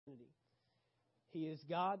He is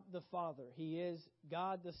God the Father. He is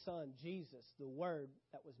God the Son, Jesus, the Word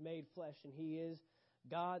that was made flesh. And He is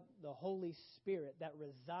God the Holy Spirit that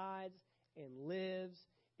resides and lives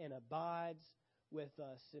and abides with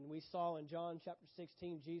us. And we saw in John chapter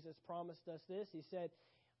 16, Jesus promised us this. He said,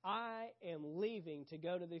 I am leaving to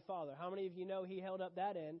go to the Father. How many of you know He held up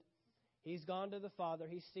that end? He's gone to the Father.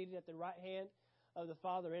 He's seated at the right hand of the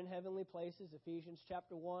Father in heavenly places. Ephesians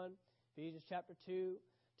chapter 1, Ephesians chapter 2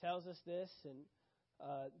 tells us this, and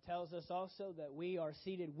tells us also that we are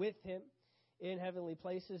seated with Him in heavenly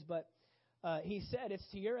places. But He said, it's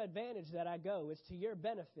to your advantage that I go. It's to your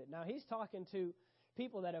benefit. Now, He's talking to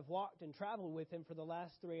people that have walked and traveled with Him for the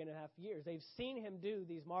last 3.5 years. They've seen Him do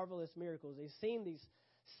these marvelous miracles. They've seen these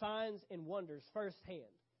signs and wonders firsthand.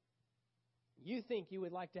 You think you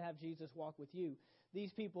would like to have Jesus walk with you.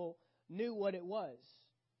 These people knew what it was.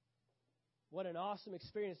 What an awesome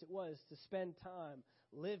experience it was to spend time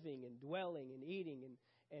living and dwelling and eating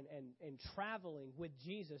and traveling with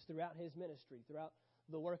Jesus throughout His ministry, throughout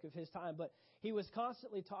the work of His time. But He was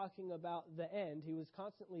constantly talking about the end. He was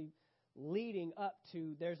constantly leading up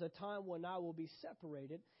to, there's a time when I will be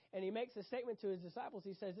separated. And He makes a statement to His disciples.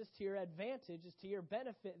 He says, it's to your advantage, it's to your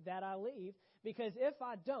benefit that I leave, because if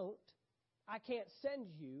I don't, I can't send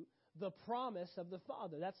you the promise of the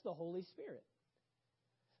Father. That's the Holy Spirit.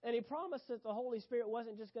 And He promised that the Holy Spirit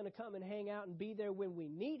wasn't just going to come and hang out and be there when we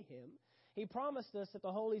need Him. He promised us that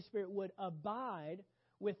the Holy Spirit would abide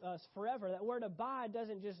with us forever. That word abide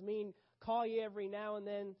doesn't just mean call you every now and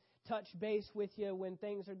then, touch base with you when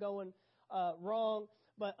things are going wrong.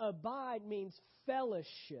 But abide means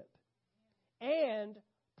fellowship and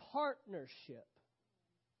partnership.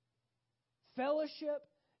 Fellowship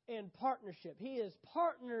and partnership. He is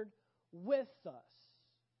partnered with us.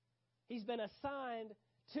 He's been assigned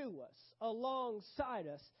to us, alongside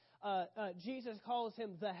us. Jesus calls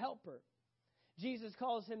Him the Helper. Jesus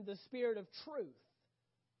calls Him the Spirit of truth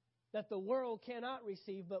that the world cannot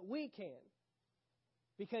receive, but we can,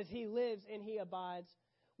 because He lives and He abides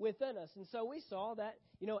within us. And so we saw that,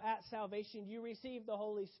 at salvation, you receive the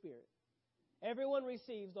Holy Spirit. Everyone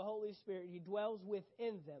receives the Holy Spirit. He dwells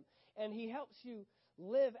within them, and He helps you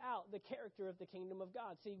live out the character of the kingdom of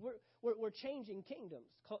God. See, we're changing kingdoms.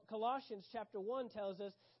 Colossians chapter 1 tells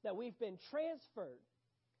us that we've been transferred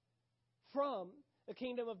from the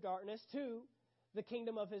kingdom of darkness to the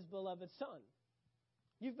kingdom of His beloved Son.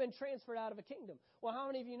 You've been transferred out of a kingdom. Well, how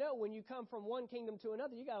many of you know when you come from one kingdom to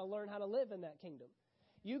another, you got to learn how to live in that kingdom?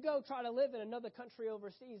 You go try to live in another country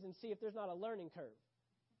overseas and see if there's not a learning curve.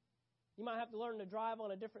 You might have to learn to drive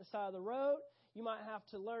on a different side of the road. You might have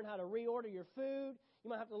to learn how to reorder your food. You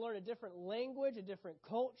might have to learn a different language, a different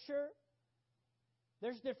culture.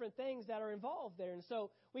 There's different things that are involved there. And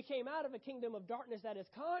so we came out of a kingdom of darkness that is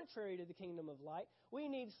contrary to the kingdom of light. We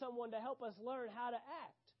need someone to help us learn how to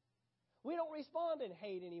act. We don't respond in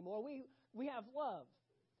hate anymore. We have love.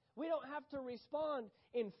 We don't have to respond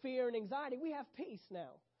in fear and anxiety. We have peace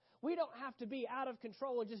now. We don't have to be out of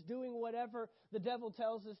control and just doing whatever the devil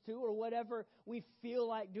tells us to or whatever we feel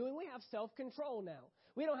like doing. We have self-control now.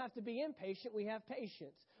 We don't have to be impatient. We have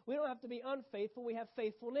patience. We don't have to be unfaithful. We have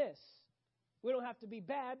faithfulness. We don't have to be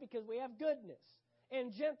bad because we have goodness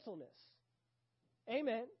and gentleness.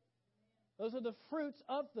 Amen. Those are the fruits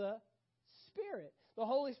of the Spirit. The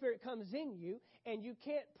Holy Spirit comes in you, and you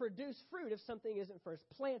can't produce fruit if something isn't first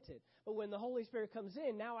planted. But when the Holy Spirit comes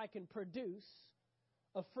in, now I can produce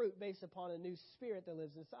a fruit based upon a new spirit that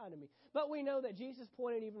lives inside of me. But we know that Jesus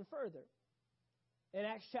pointed even further. In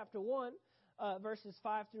Acts chapter 1, verses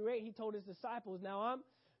 5 through 8, He told His disciples, now I'm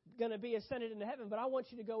going to be ascended into heaven, but I want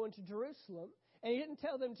you to go into Jerusalem. And He didn't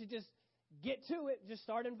tell them to just get to it, just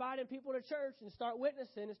start inviting people to church and start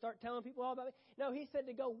witnessing and start telling people all about it. No, He said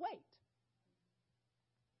to go wait.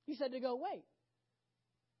 He said to go wait.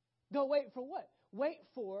 Go wait for what? Wait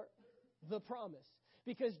for the promise.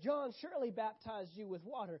 Because John surely baptized you with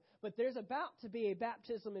water, but there's about to be a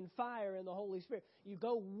baptism in fire in the Holy Spirit. You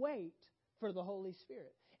go wait for the Holy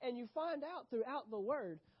Spirit. And you find out throughout the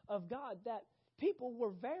Word of God that people were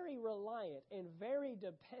very reliant and very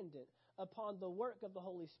dependent upon the work of the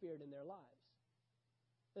Holy Spirit in their lives.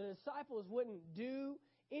 The disciples wouldn't do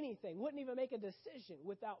anything, wouldn't even make a decision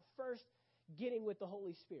without first getting with the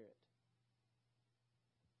Holy Spirit.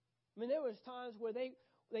 I mean, there was times where they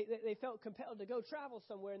felt compelled to go travel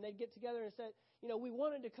somewhere, and they'd get together and said, we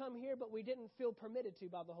wanted to come here, but we didn't feel permitted to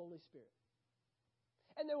by the Holy Spirit.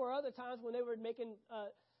 And there were other times when they were making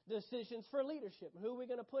decisions for leadership. Who are we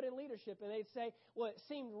going to put in leadership? And they'd say, well, it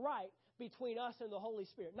seemed right, between us and the Holy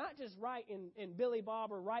Spirit. Not just right in Billy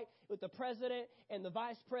Bob or right with the president and the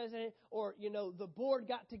vice president or, the board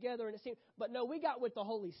got together and it seemed. But no, we got with the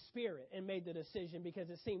Holy Spirit and made the decision because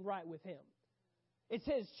it seemed right with Him. It's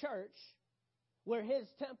His church. We're His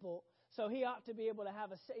temple. So He ought to be able to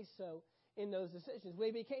have a say-so in those decisions.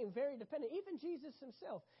 We became very dependent. Even Jesus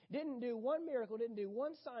Himself didn't do one miracle, didn't do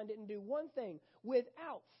one sign, didn't do one thing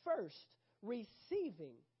without first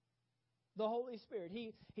receiving the Holy Spirit.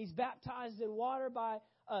 He's baptized in water by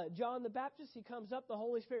John the Baptist. He comes up, the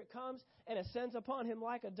Holy Spirit comes and ascends upon Him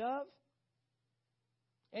like a dove.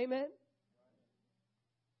 Amen.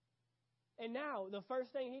 And now the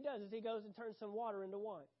first thing He does is He goes and turns some water into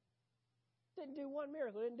wine. Didn't do one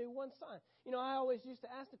miracle, didn't do one sign. I always used to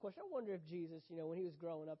ask the question, I wonder if Jesus, when He was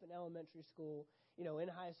growing up in elementary school, in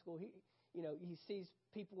high school, he sees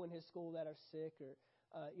people in His school that are sick or,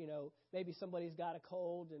 maybe somebody's got a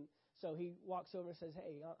cold and so He walks over and says,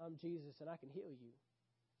 hey, I'm Jesus and I can heal you.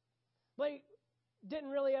 But He didn't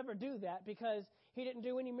really ever do that because He didn't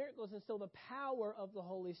do any miracles until the power of the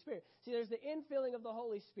Holy Spirit. See, there's the infilling of the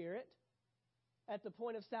Holy Spirit at the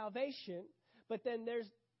point of salvation, but then there's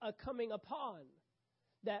a coming upon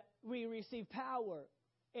that we receive power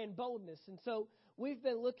and boldness. And so we've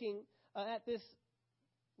been looking at this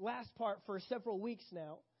last part for several weeks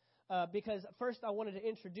now because first I wanted to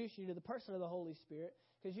introduce you to the person of the Holy Spirit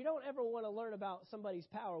because you don't ever want to learn about somebody's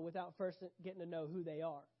power without first getting to know who they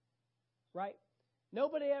are, right?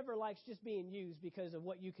 Nobody ever likes just being used because of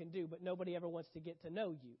what you can do, but nobody ever wants to get to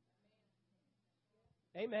know you.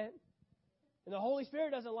 Amen. And the Holy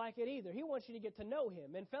Spirit doesn't like it either. He wants you to get to know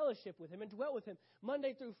Him and fellowship with Him and dwell with Him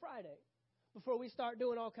Monday through Friday before we start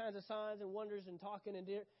doing all kinds of signs and wonders and talking in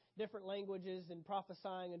different languages and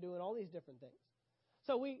prophesying and doing all these different things.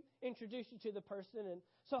 So we introduce you to the person. And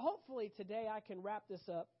so hopefully today I can wrap this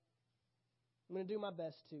up. I'm going to do my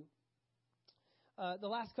best to. The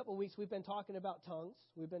last couple of weeks we've been talking about tongues.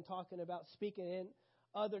 We've been talking about speaking in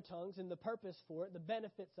other tongues and the purpose for it, the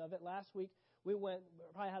benefits of it. Last week we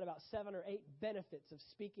probably had about 7 or 8 benefits of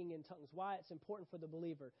speaking in tongues, why it's important for the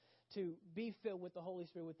believer to be filled with the Holy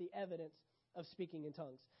Spirit with the evidence of speaking in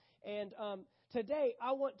tongues. And today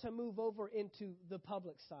I want to move over into the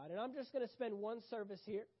public side. And I'm just going to spend one service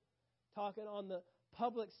here talking on the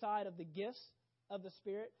public side of the gifts of the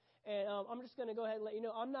Spirit. And I'm just going to go ahead and let you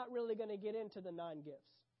know I'm not really going to get into the 9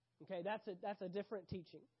 gifts. Okay, that's a different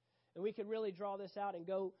teaching. And we could really draw this out and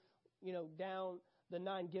go, down the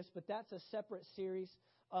 9 gifts, but that's a separate series.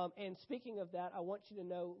 And speaking of that, I want you to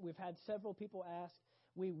know we've had several people ask.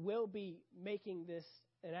 We will be making this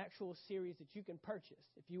an actual series that you can purchase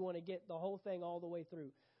if you want to get the whole thing all the way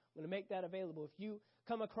through. I'm going to make that available. If you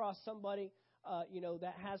come across somebody,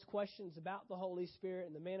 that has questions about the Holy Spirit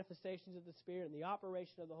and the manifestations of the Spirit and the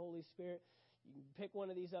operation of the Holy Spirit, you can pick one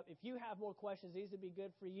of these up. If you have more questions, these would be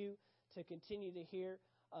good for you to continue to hear.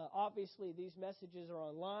 Obviously, these messages are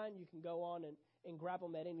online. You can go on and grab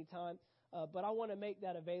them at any time. But I want to make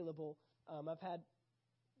that available. I've had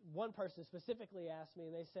one person specifically ask me,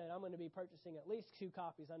 and they said, I'm going to be purchasing at least 2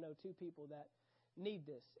 copies. I know 2 people that need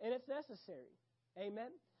this. And it's necessary. Amen?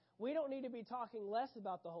 We don't need to be talking less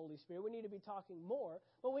about the Holy Spirit. We need to be talking more,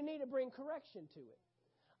 but we need to bring correction to it.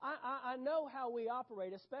 I know how we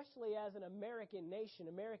operate, especially as an American nation,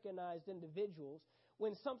 Americanized individuals.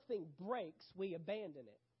 When something breaks, we abandon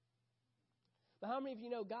it. But how many of you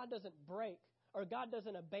know God doesn't break or God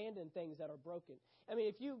doesn't abandon things that are broken? I mean,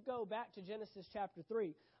 if you go back to Genesis chapter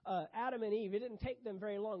 3, Adam and Eve, it didn't take them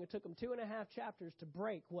very long. It took them 2.5 chapters to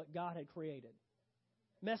break what God had created.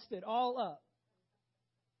 Messed it all up.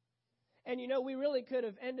 And, we really could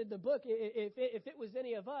have ended the book. If it was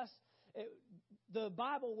any of us, the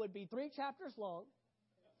Bible would be 3 chapters long.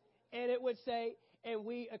 And it would say, and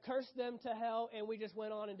we cursed them to hell, and we just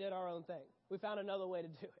went on and did our own thing. We found another way to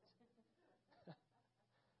do it.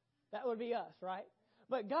 That would be us, right?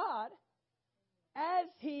 But God, as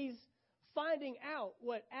He's finding out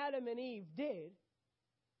what Adam and Eve did,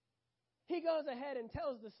 He goes ahead and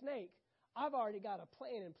tells the snake, I've already got a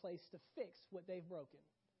plan in place to fix what they've broken.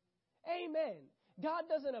 Amen. God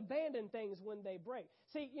doesn't abandon things when they break.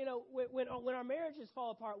 See, when our marriages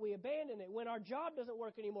fall apart, we abandon it. When our job doesn't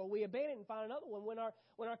work anymore, we abandon it and find another one. When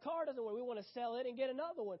our car doesn't work, we want to sell it and get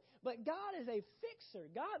another one. But God is a fixer.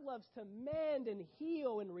 God loves to mend and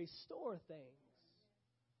heal and restore things.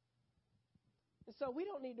 And so we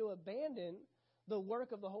don't need to abandon the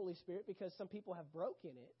work of the Holy Spirit because some people have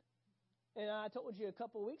broken it. And I told you a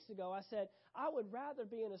couple of weeks ago, I said, I would rather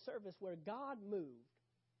be in a service where God moved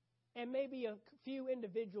and maybe a few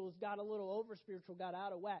individuals got a little over-spiritual, got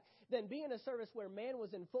out of whack, than be in a service where man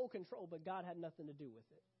was in full control, but God had nothing to do with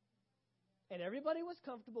it. And everybody was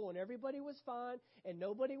comfortable, and everybody was fine, and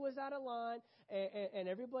nobody was out of line, and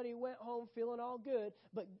everybody went home feeling all good,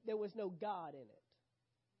 but there was no God in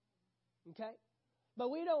it. Okay?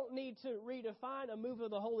 But we don't need to redefine a move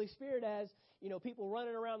of the Holy Spirit as, people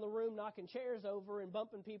running around the room knocking chairs over and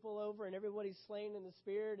bumping people over, and everybody's slain in the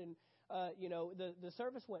Spirit, and, the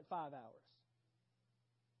service went 5 hours.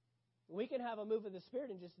 We can have a move of the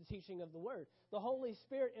Spirit in just the teaching of the Word. The Holy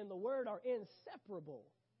Spirit and the Word are inseparable.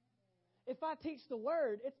 If I teach the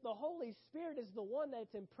Word, it's the Holy Spirit is the one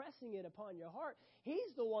that's impressing it upon your heart.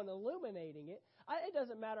 He's the one illuminating it. It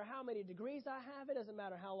doesn't matter how many degrees I have. It doesn't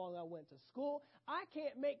matter how long I went to school. I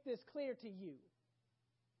can't make this clear to you.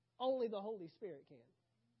 Only the Holy Spirit can.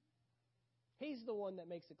 He's the one that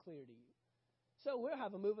makes it clear to you. So we'll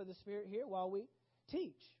have a move of the Spirit here while we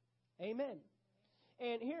teach. Amen.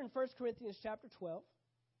 And here in 1 Corinthians chapter 12,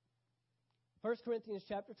 1 Corinthians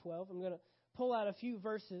chapter 12, I'm going to pull out a few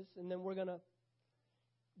verses, and then we're going to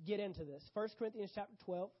get into this. 1 Corinthians chapter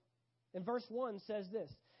 12, and verse 1 says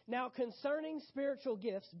this. Now concerning spiritual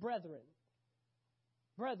gifts, brethren,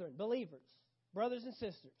 believers, brothers and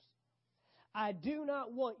sisters, I do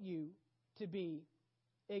not want you to be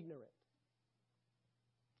ignorant.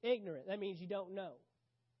 Ignorant, that means you don't know.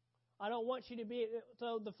 I don't want you to be,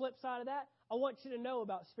 so the flip side of that, I want you to know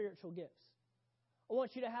about spiritual gifts. I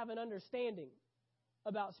want you to have an understanding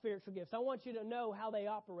about spiritual gifts. I want you to know how they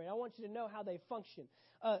operate. I want you to know how they function.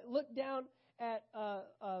 Look down at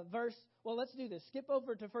let's do this. Skip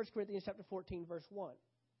over to 1 Corinthians chapter 14, verse 1.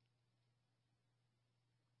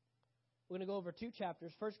 We're going to go over 2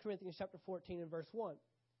 chapters, 1 Corinthians chapter 14 and verse 1.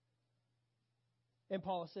 And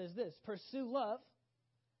Paul says this, pursue love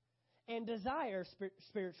and desire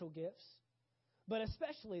spiritual gifts, but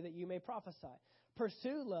especially that you may prophesy.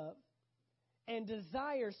 Pursue love and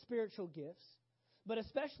desire spiritual gifts, but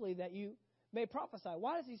especially that you may prophesy.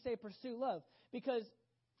 Why does he say pursue love? Because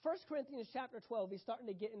 1 Corinthians chapter 12, he's starting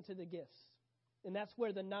to get into the gifts. And that's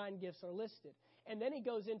where the 9 gifts are listed. And then he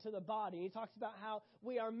goes into the body. He talks about how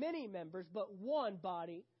we are many members, but one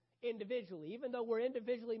body individually. Even though we're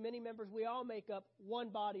individually many members, we all make up one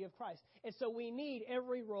body of Christ. And so we need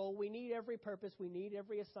every role, we need every purpose, we need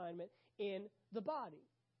every assignment in the body.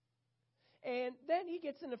 And then he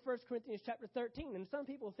gets into 1 Corinthians chapter 13, and some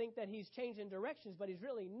people think that he's changing directions, but he's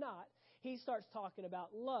really not. He starts talking about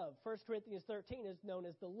love. 1 Corinthians 13 is known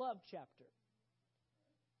as the love chapter.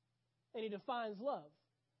 And he defines love.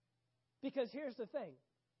 Because here's the thing.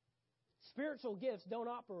 Spiritual gifts don't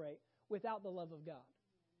operate without the love of God.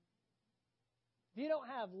 If you don't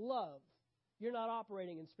have love, you're not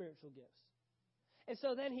operating in spiritual gifts. And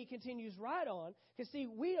so then he continues right on. Because, see,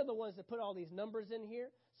 we are the ones that put all these numbers in here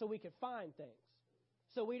so we could find things.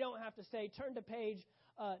 So we don't have to say, turn to page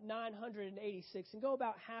 986 and go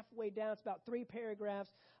about halfway down. It's about 3 paragraphs.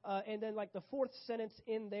 And then like the 4th sentence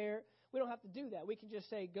in there. We don't have to do that. We can just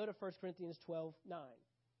say, go to 1 Corinthians 12:9.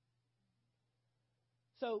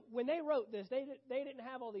 So when they wrote this, they didn't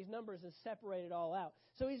have all these numbers and separate it all out.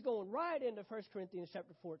 So he's going right into 1 Corinthians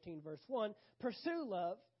chapter 14, verse 1. Pursue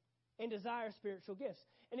love and desire spiritual gifts.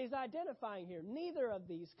 And he's identifying here, neither of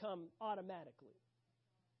these come automatically.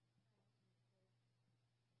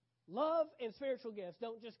 Love and spiritual gifts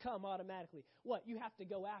don't just come automatically. What? You have to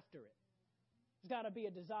go after it. There's got to be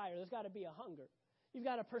a desire. There's got to be a hunger. You've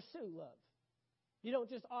got to pursue love. You don't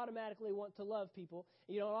just automatically want to love people.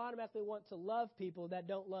 You don't automatically want to love people that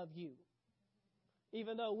don't love you.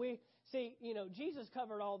 Even though Jesus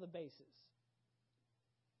covered all the bases.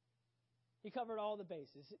 He covered all the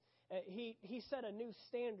bases. He set a new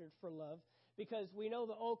standard for love because we know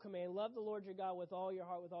the old command, love the Lord your God with all your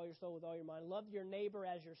heart, with all your soul, with all your mind. Love your neighbor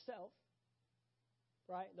as yourself.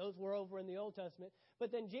 Right? Those were over in the Old Testament.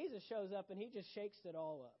 But then Jesus shows up and he just shakes it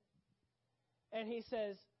all up. And he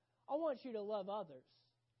says, I want you to love others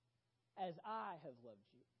as I have loved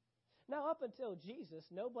you. Now, up until Jesus,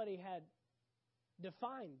 nobody had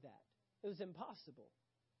defined that. It was impossible.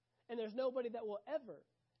 And there's nobody that will ever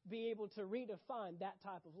be able to redefine that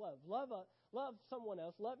type of love. Love someone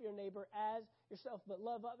else. Love your neighbor as yourself, but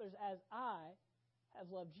love others as I have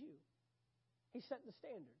loved you. He set the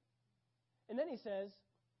standard. And then he says,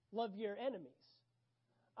 love your enemies.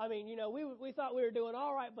 I mean, we thought we were doing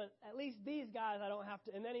all right, but at least these guys I don't have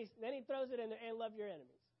to. And then he throws it in there and love your enemies.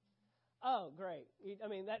 Oh, great. I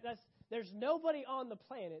mean, there's nobody on the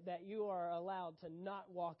planet that you are allowed to not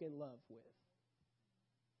walk in love with.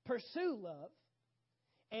 Pursue love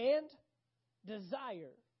and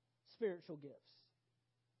desire spiritual gifts.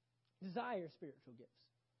 Desire spiritual gifts.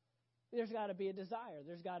 There's got to be a desire.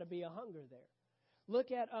 There's got to be a hunger there. Look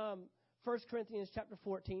at 1 Corinthians chapter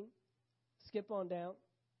 14. Skip on down.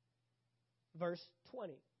 Verse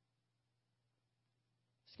 20.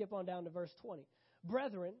 skip on down to verse 20.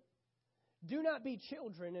 Brethren, do not be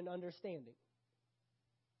children in understanding.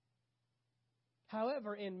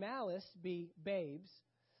 However, in malice be babes,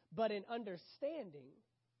 but in understanding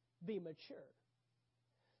be mature.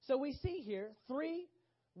 So we see here 3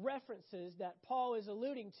 references that Paul is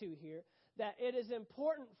alluding to here, that it is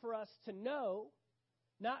important for us to know,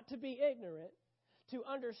 not to be ignorant, to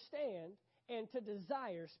understand, and to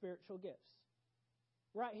desire spiritual gifts.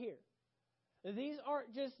 Right here. These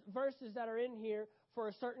aren't just verses that are in here for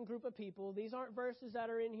a certain group of people. These aren't verses that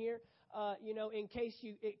are in here, in case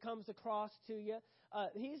it comes across to you.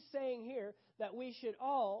 He's saying here that we should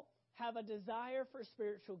all have a desire for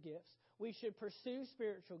spiritual gifts. We should pursue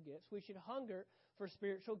spiritual gifts. We should hunger for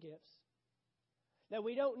spiritual gifts. That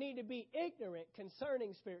we don't need to be ignorant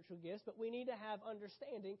concerning spiritual gifts, but we need to have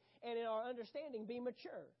understanding, and in our understanding, be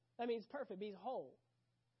mature. That means perfect, be whole.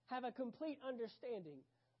 Have a complete understanding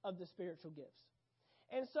of the spiritual gifts.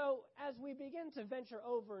 And so, as we begin to venture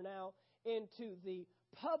over now into the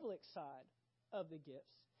public side of the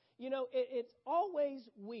gifts, it's always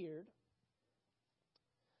weird.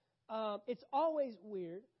 It's always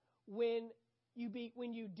weird when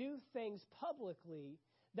you do things publicly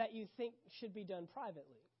that you think should be done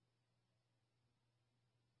privately.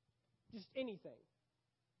 Just anything.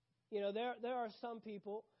 There are some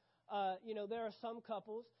people, there are some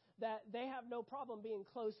couples that they have no problem being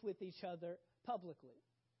close with each other publicly.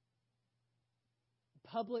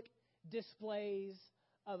 Public displays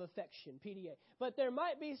of affection, PDA. But there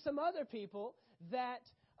might be some other people that,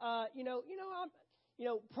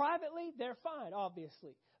 privately they're fine,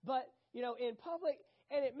 obviously. But, in public,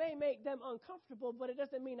 and it may make them uncomfortable, but it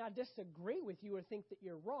doesn't mean I disagree with you or think that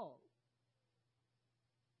you're wrong.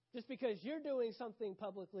 Just because you're doing something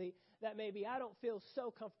publicly that maybe I don't feel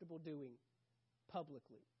so comfortable doing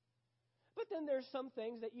publicly. But then there's some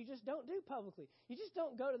things that you just don't do publicly. You just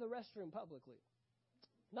don't go to the restroom publicly.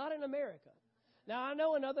 Not in America. Now, I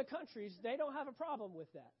know in other countries, they don't have a problem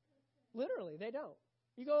with that. Literally, they don't.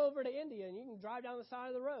 You go over to India and you can drive down the side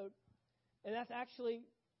of the road, and that's actually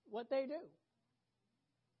what they do.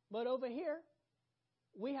 But over here,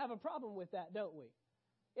 we have a problem with that, don't we?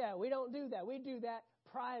 Yeah, we don't do that. We do that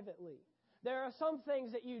privately. There are some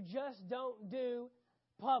things that you just don't do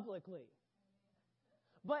publicly.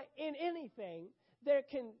 But in anything, there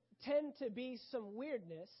can tend to be some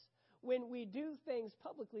weirdness when we do things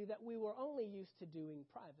publicly that we were only used to doing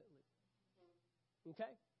privately.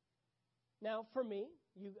 Okay? Now, for me,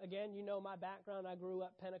 you know my background. I grew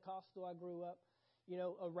up Pentecostal. I grew up,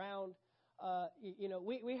 around,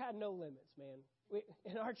 we had no limits, man.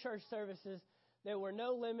 In our church services, there were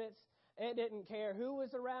no limits. It didn't care who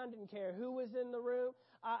was around, didn't care who was in the room.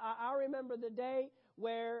 I remember the day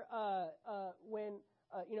where, when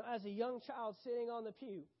as a young child sitting on the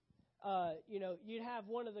pew, you'd have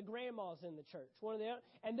one of the grandmas in the church,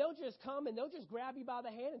 and they'll just come and they'll just grab you by the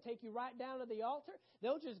hand and take you right down to the altar.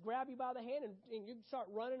 They'll just grab you by the hand and you start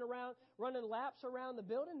running laps around the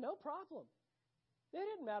building, no problem. It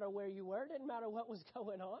didn't matter where you were. It didn't matter what was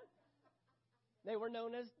going on. They were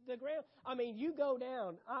known as the you go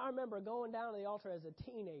down. I remember going down to the altar as a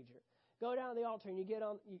teenager. Go down to the altar and you get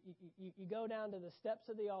on. You go down to the steps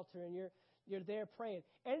of the altar and you're there praying.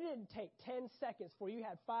 And it didn't take 10 seconds for you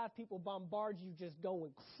had 5 people bombard you, just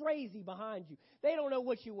going crazy behind you. They don't know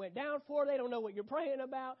what you went down for. They don't know what you're praying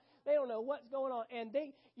about. They don't know what's going on. And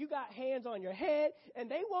you got hands on your head, and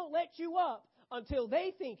they won't let you up until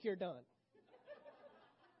they think you're done.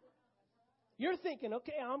 You're thinking,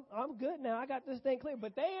 okay, I'm good now. I got this thing clear.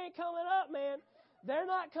 But they ain't coming up, man. They're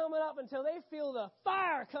not coming up until they feel the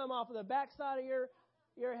fire come off of the backside of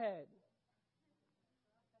your head.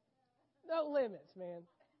 No limits, man.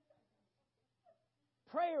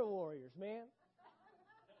 Prayer warriors, man.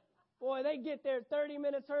 Boy, they get there 30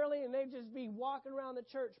 minutes early and they just be walking around the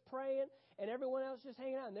church praying and everyone else just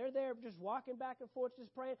hanging out. And they're there just walking back and forth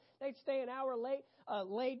just praying. They'd stay an hour late,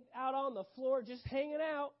 laid out on the floor just hanging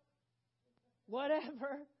out.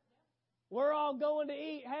 Whatever. We're all going to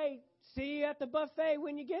eat. Hey, see you at the buffet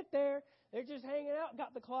when you get there. They're just hanging out.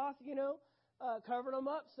 Got the cloth, covered them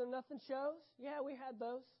up so nothing shows. Yeah, we had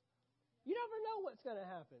those. You never know what's going to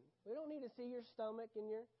happen. We don't need to see your stomach and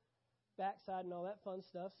your backside and all that fun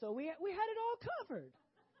stuff. So we had it all covered.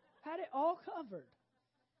 Had it all covered.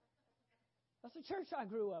 That's the church I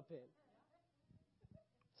grew up in.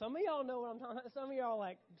 Some of y'all know what I'm talking about. Some of y'all are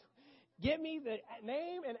like, give me the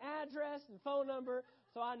name and address and phone number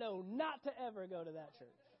so I know not to ever go to that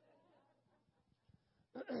church.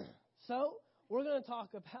 So we're going to talk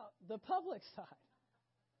about the public side.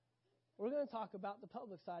 We're going to talk about the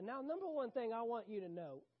public side. Now, number one thing I want you to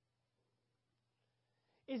know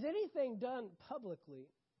is anything done publicly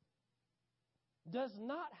does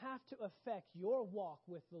not have to affect your walk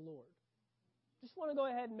with the Lord. Just want to go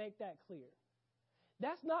ahead and make that clear.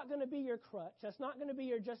 That's not going to be your crutch. That's not going to be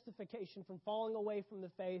your justification from falling away from the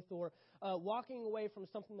faith or walking away from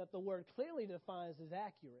something that the Word clearly defines as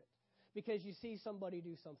accurate because you see somebody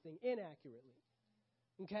do something inaccurately.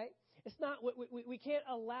 Okay? It's not. We can't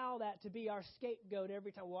allow that to be our scapegoat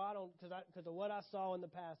every time. Well, I don't because of what I saw in the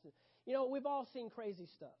past. You know, we've all seen crazy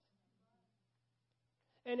stuff.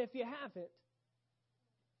 And if you haven't,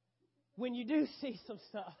 when you do see some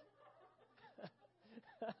stuff,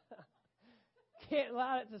 can't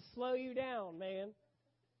allow it to slow you down, man.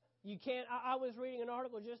 You can't. I was reading an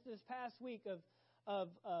article just this past week of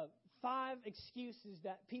 5 excuses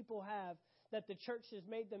that people have that the church has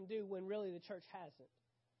made them do when really the church hasn't.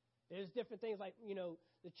 There's different things like, you know,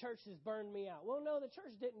 the church has burned me out. Well, no, the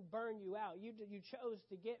church didn't burn you out. You chose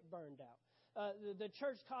to get burned out. The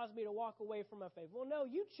church caused me to walk away from my faith. Well, no,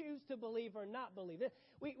 you choose to believe or not believe.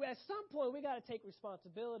 At some point, we got to take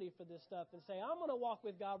responsibility for this stuff and say, I'm going to walk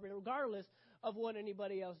with God regardless of what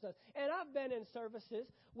anybody else does. And I've been in services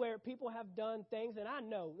where people have done things, and I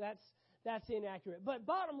know that's inaccurate. But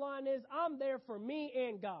bottom line is, I'm there for me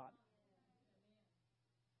and God.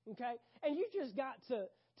 Okay? And you just got to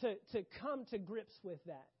come to grips with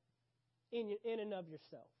that in and of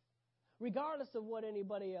yourself. Regardless of what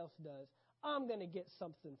anybody else does, I'm going to get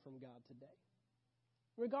something from God today.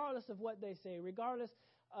 Regardless of what they say, regardless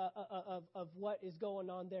of what is going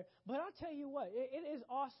on there. But I'll tell you what, it is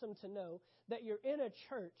awesome to know that you're in a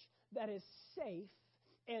church that is safe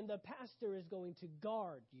and the pastor is going to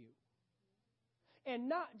guard you. And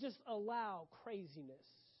not just allow craziness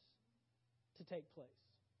to take place.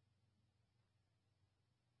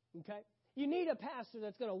 Okay? You need a pastor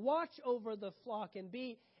that's going to watch over the flock and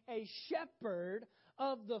be a shepherd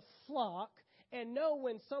of the flock and know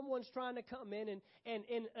when someone's trying to come in and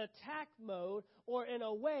in attack mode or in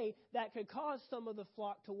a way that could cause some of the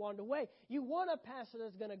flock to wander away. You want a pastor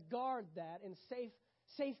that's going to guard that and safe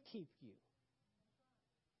keep you.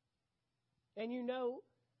 And you know,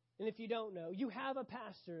 and if you don't know, you have a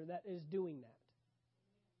pastor that is doing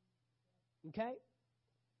that. Okay?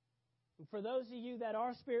 And for those of you that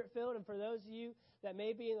are Spirit-filled and for those of you that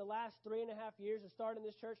maybe in the last 3.5 years of starting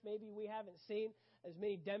this church, maybe we haven't seen as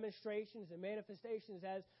many demonstrations and manifestations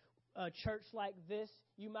as a church like this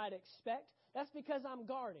you might expect. That's because I'm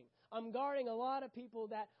guarding. I'm guarding a lot of people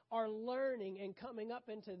that are learning and coming up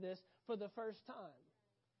into this for the first time.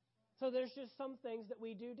 So there's just some things that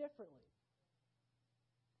we do differently.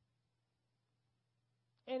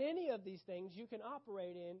 And any of these things you can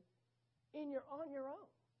operate on your own.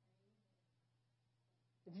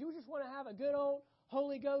 If you just want to have a good old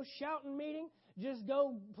Holy Ghost shouting meeting, just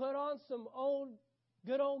go put on some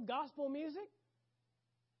good old gospel music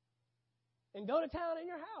and go to town in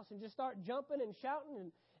your house and just start jumping and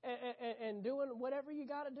shouting and doing whatever you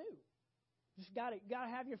got to do. Just got to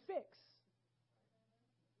have your fix.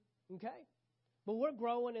 Okay? But we're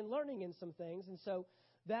growing and learning in some things, and so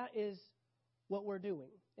that is what we're doing.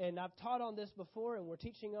 And I've taught on this before, and we're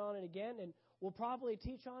teaching on it again, and we'll probably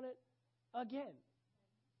teach on it again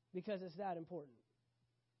because it's that important.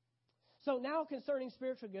 So now concerning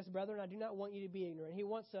spiritual gifts, brethren, I do not want you to be ignorant. He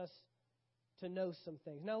wants us to know some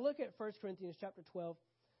things. Now look at 1 Corinthians chapter 12,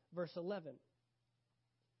 verse 11.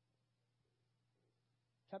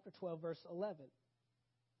 Chapter 12, verse 11.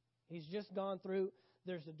 He's just gone through,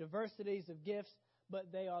 there's the diversities of gifts,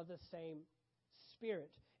 but they are the same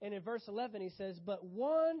Spirit. And in verse 11 he says, but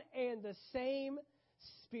one and the same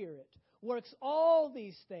Spirit works all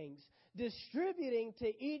these things, distributing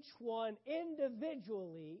to each one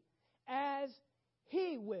individually as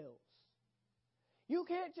He wills. You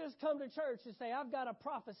can't just come to church and say, I've got a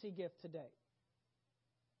prophecy gift today.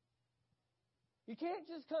 You can't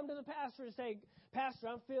just come to the pastor and say, Pastor,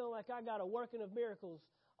 I'm feeling like I got a working of miracles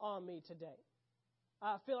on me today.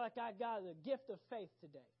 I feel like I got the gift of faith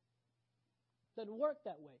today. Doesn't work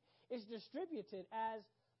that way. It's distributed as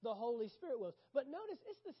the Holy Spirit wills. But notice,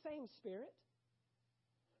 it's the same Spirit.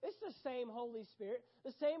 It's the same Holy Spirit.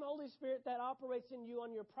 The same Holy Spirit that operates in you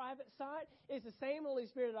on your private side is the same Holy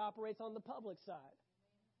Spirit that operates on the public side.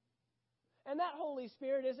 And that Holy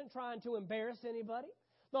Spirit isn't trying to embarrass anybody.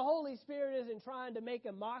 The Holy Spirit isn't trying to make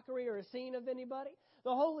a mockery or a scene of anybody.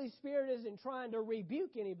 The Holy Spirit isn't trying to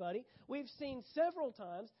rebuke anybody. We've seen several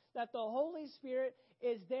times that the Holy Spirit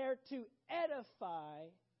is there to edify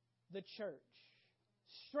the church,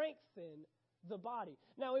 strengthen the body.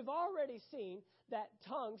 Now, we've already seen that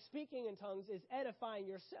speaking in tongues, is edifying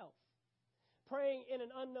yourself. Praying in an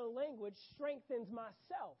unknown language strengthens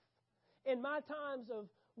myself. In my times of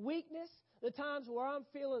weakness, the times where I'm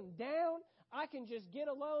feeling down, I can just get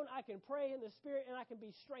alone, I can pray in the Spirit, and I can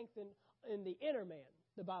be strengthened in the inner man,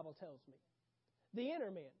 the Bible tells me. The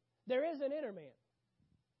inner man. There is an inner man.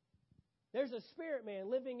 There's a spirit man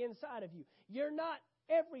living inside of you. You're not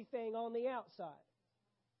everything on the outside.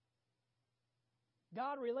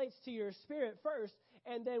 God relates to your spirit first,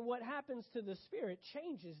 and then what happens to the spirit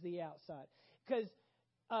changes the outside. Because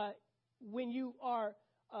when you are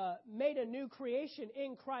made a new creation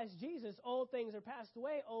in Christ Jesus, old things are passed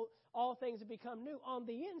away, all things have become new on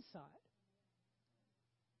the inside.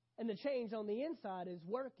 And the change on the inside is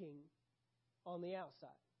working on the outside.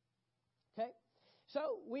 Okay?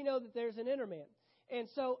 So we know that there's an inner man. And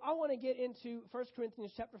so I want to get into 1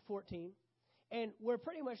 Corinthians chapter 14. And we're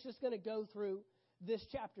pretty much just going to go through this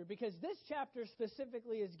chapter, because this chapter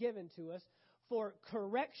specifically is given to us for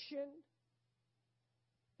correction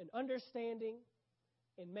and understanding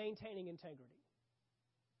and maintaining integrity.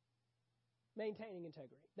 Maintaining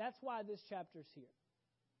integrity. That's why this chapter's here.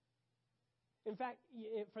 In fact,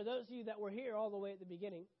 for those of you that were here all the way at the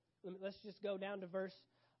beginning, let's just go down to verse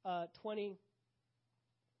 20.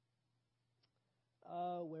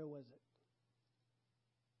 Where was it?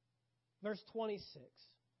 Verse 26.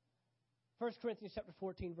 1 Corinthians chapter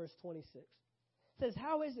 14, verse 26. It says,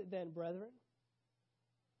 "How is it then, brethren?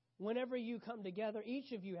 Whenever you come together,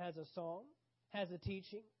 each of you has a song, has a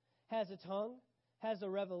teaching, has a tongue, has a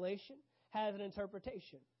revelation, has an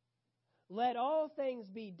interpretation. Let all things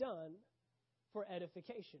be done for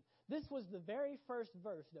edification." This was the very first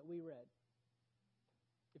verse that we read.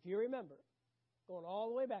 If you remember, going all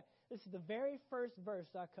the way back, this is the very first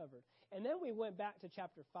verse I covered. And then we went back to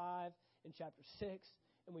chapter 5 and chapter 6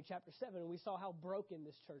 and chapter 7, and we saw how broken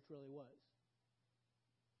this church really was.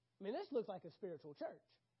 I mean, this looked like a spiritual church.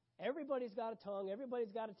 Everybody's got a tongue,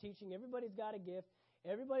 everybody's got a teaching, everybody's got a gift,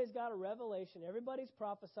 everybody's got a revelation, everybody's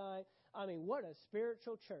prophesying. I mean, what a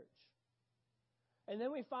spiritual church. And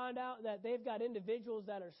then we find out that they've got individuals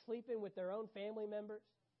that are sleeping with their own family members.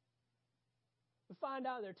 We find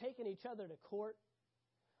out they're taking each other to court.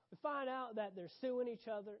 We find out that they're suing each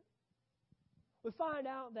other. We find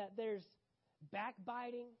out that there's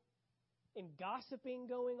backbiting and gossiping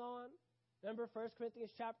going on. Remember 1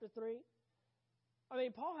 Corinthians chapter 3? I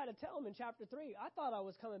mean, Paul had to tell them in chapter 3, I thought I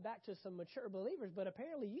was coming back to some mature believers, but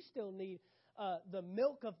apparently you still need the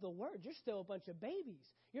milk of the word. You're still a bunch of babies.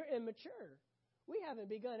 You're immature. We haven't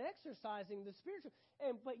begun exercising the spiritual,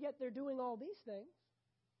 but yet they're doing all these things.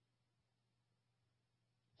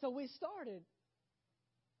 So we started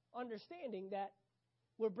understanding that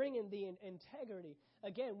we're bringing the integrity.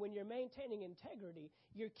 Again, when you're maintaining integrity,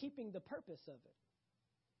 you're keeping the purpose of it.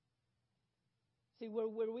 See, where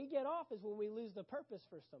we get off is when we lose the purpose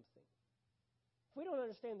for something. If we don't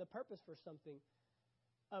understand the purpose for something,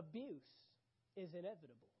 abuse is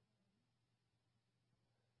inevitable.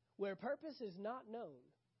 Where purpose is not known,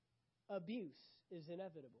 abuse is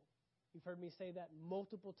inevitable. You've heard me say that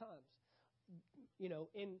multiple times. You know,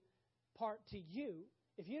 in part to you,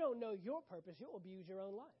 if you don't know your purpose, you'll abuse your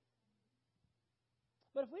own life.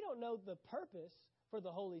 But if we don't know the purpose for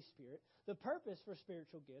the Holy Spirit, the purpose for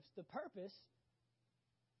spiritual gifts, the purpose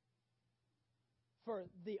for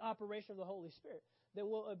the operation of the Holy Spirit, then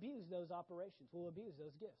we'll abuse those operations. We'll abuse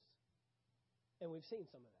those gifts. And we've seen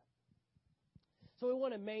some of that. So we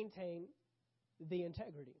want to maintain the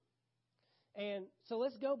integrity. And so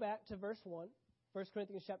let's go back to verse 1, 1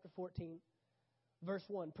 Corinthians chapter 14, verse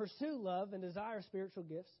 1. "Pursue love and desire spiritual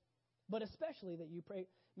gifts, but especially that you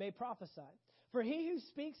may prophesy. For he who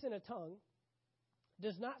speaks in a tongue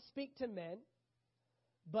does not speak to men,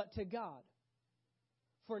 but to God,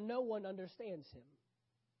 for no one understands him.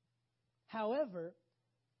 However,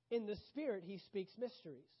 in the Spirit he speaks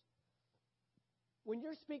mysteries." When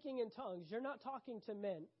you're speaking in tongues, you're not talking to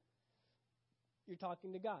men. You're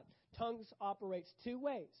talking to God. Tongues operates two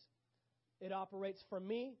ways. It operates from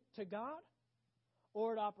me to God,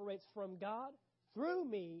 or it operates from God through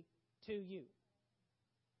me to you.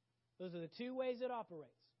 Those are the two ways it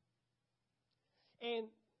operates. And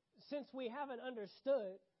since we haven't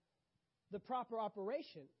understood the proper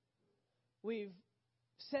operation, we've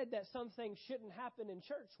said that some things shouldn't happen in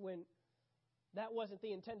church when that wasn't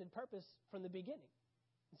the intended purpose from the beginning.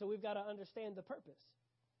 So we've got to understand the purpose.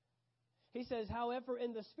 He says, "However,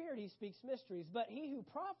 in the Spirit he speaks mysteries, but he who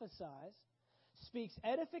prophesies speaks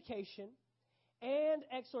edification and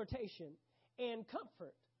exhortation and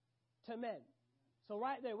comfort to men." So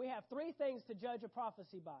right there, we have three things to judge a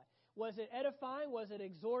prophecy by. Was it edifying? Was it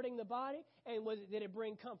exhorting the body? And did it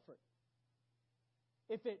bring comfort?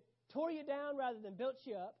 If it tore you down rather than built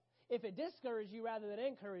you up, if it discouraged you rather than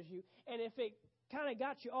encouraged you, and if it kind of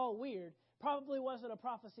got you all weird, probably wasn't a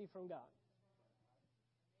prophecy from God.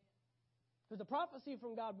 Because the prophecy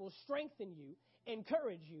from God will strengthen you,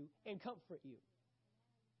 encourage you, and comfort you.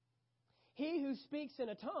 He who speaks in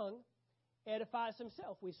a tongue edifies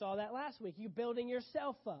himself. We saw that last week. You building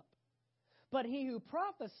yourself up. But he who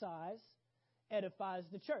prophesies edifies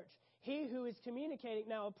the church. He who is communicating.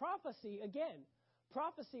 Now, a prophecy, again,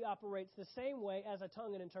 prophecy operates the same way as a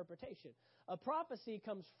tongue and interpretation. A prophecy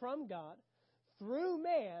comes from God through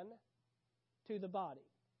man to the body.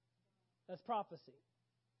 That's prophecy.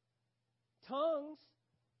 Tongues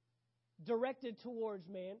directed towards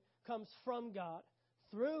man comes from God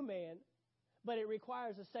through man, but it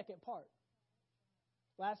requires a second part.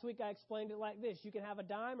 Last week I explained it like this. You can have a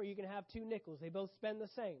dime or you can have two nickels. They both spend the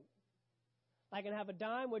same. I can have a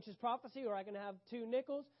dime, which is prophecy, or I can have two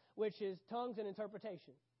nickels, which is tongues and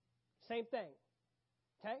interpretation. Same thing.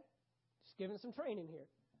 Okay? Just giving some training here.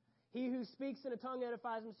 He who speaks in a tongue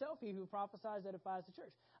edifies himself. He who prophesies edifies the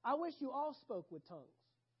church. I wish you all spoke with tongues.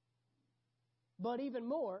 But even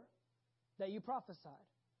more, that you prophesied.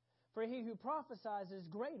 For he who prophesies is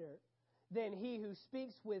greater than he who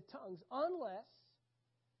speaks with tongues, unless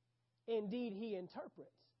indeed he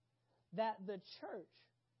interprets, that the church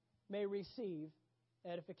may receive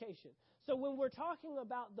edification. So when we're talking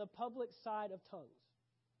about the public side of tongues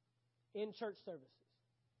in church services,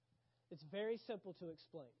 it's very simple to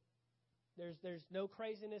explain. There's no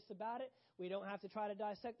craziness about it. We don't have to try to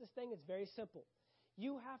dissect this thing. It's very simple.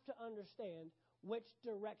 You have to understand which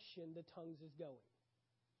direction the tongues is going.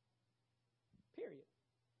 Period.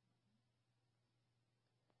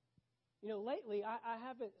 Lately, I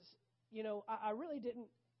haven't, I really didn't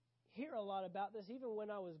hear a lot about this, even when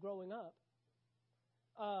I was growing up.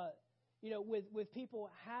 With people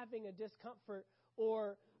having a discomfort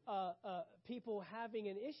or people having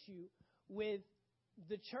an issue with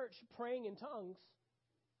the church praying in tongues,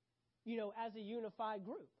 as a unified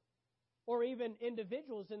group. Or even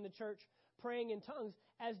individuals in the church praying in tongues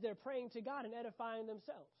as they're praying to God and edifying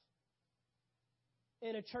themselves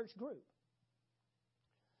in a church group.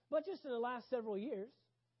 But just in the last several years,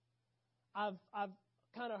 I've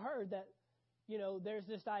kind of heard that, there's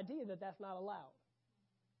this idea that that's not allowed.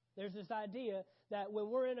 There's this idea that when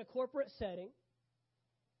we're in a corporate setting,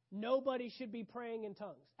 nobody should be praying in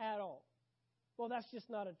tongues at all. Well, that's just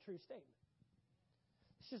not a true statement.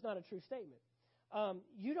 It's just not a true statement.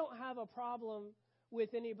 You don't have a problem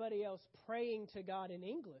with anybody else praying to God in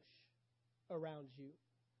English around you.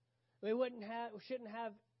 We shouldn't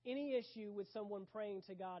have any issue with someone praying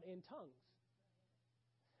to God in tongues.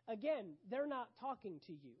 Again, they're not talking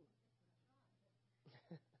to you.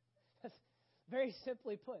 That's very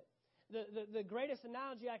simply put. The greatest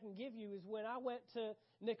analogy I can give you is when I went to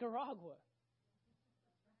Nicaragua.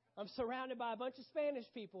 I'm surrounded by a bunch of Spanish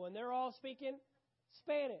people, and they're all speaking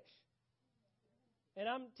Spanish. And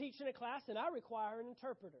I'm teaching a class, and I require an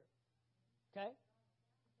interpreter. Okay?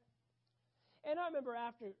 And I remember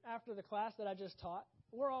after the class that I just taught,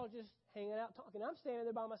 we're all just hanging out talking. I'm standing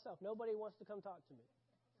there by myself. Nobody wants to come talk to me.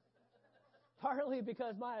 Partly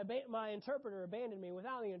because my interpreter abandoned me.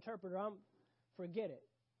 Without the interpreter, forget it.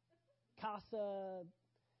 Casa,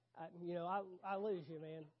 I lose you,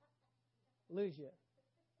 man. Lose you.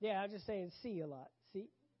 Yeah, I'm just saying see a lot. See?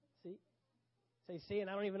 Say see, and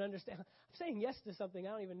I don't even understand. I'm saying yes to something.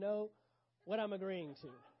 I don't even know what I'm agreeing to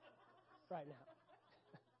right now.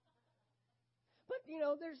 But,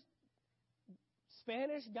 there's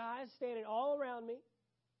Spanish guys standing all around me,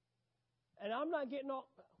 and I'm not getting all...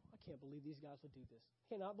 I can't believe these guys would do this.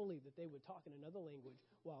 I cannot believe that they would talk in another language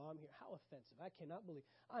while I'm here. How offensive. I cannot believe.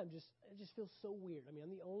 It just feels so weird. I mean, I'm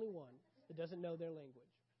the only one that doesn't know their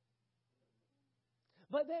language.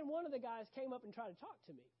 But then one of the guys came up and tried to talk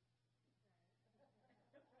to me.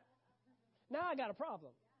 Now I got a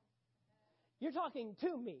problem. You're talking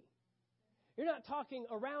to me. You're not talking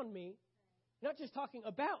around me. You're not just talking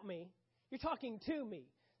about me. You're talking to me.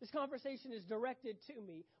 This conversation is directed to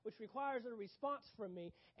me, which requires a response from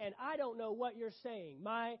me, and I don't know what you're saying.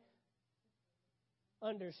 My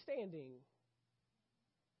understanding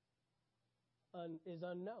is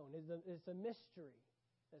unknown. It's a mystery,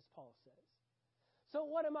 as Paul says. So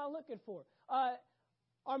what am I looking for?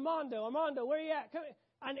 Armando, where are you at? Come here.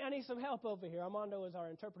 I need some help over here. Armando is our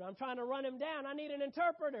interpreter. I'm trying to run him down. I need an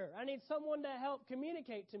interpreter. I need someone to help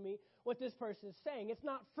communicate to me what this person is saying. It's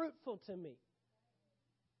not fruitful to me.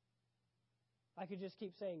 I could just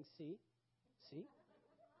keep saying, see.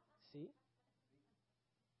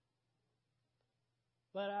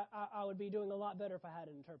 But I would be doing a lot better if I had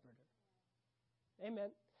an interpreter.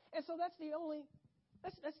 Amen. And so that's the only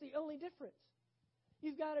difference.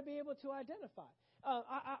 You've got to be able to identify.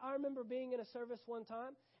 I remember being in a service one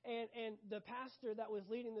time, and the pastor that was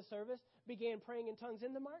leading the service began praying in tongues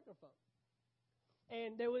in the microphone.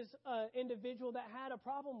 And there was an individual that had a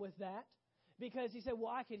problem with that because he said,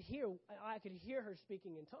 well, I could hear her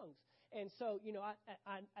speaking in tongues. And so,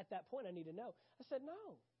 I at that point, I need to know. I said,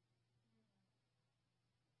 no.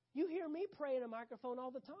 You hear me pray in a microphone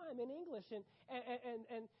all the time in English.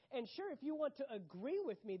 And sure, if you want to agree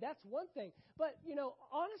with me, that's one thing. But,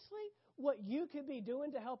 honestly, what you could be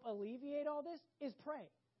doing to help alleviate all this is pray.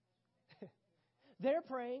 They're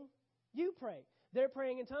praying, you pray. They're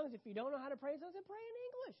praying in tongues. If you don't know how to pray in tongues, then pray in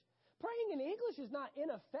English. Praying in English is not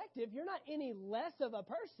ineffective. You're not any less of a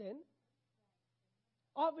person.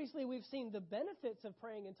 Obviously, we've seen the benefits of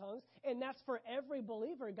praying in tongues, and that's for every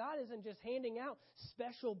believer. God isn't just handing out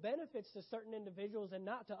special benefits to certain individuals and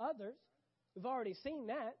not to others. We've already seen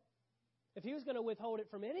that. If he was going to withhold it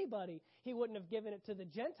from anybody, he wouldn't have given it to the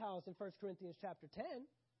Gentiles in 1 Corinthians chapter 10.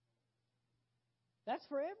 That's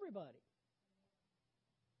for everybody.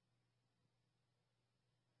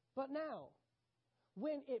 But now,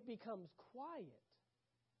 when it becomes quiet,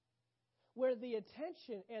 where the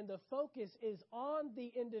attention and the focus is on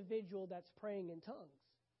the individual that's praying in tongues,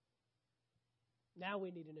 now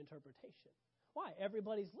we need an interpretation. Why?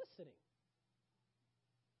 Everybody's listening.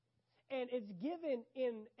 And it's given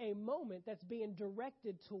in a moment that's being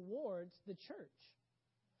directed towards the church.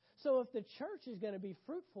 So if the church is going to be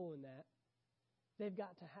fruitful in that, they've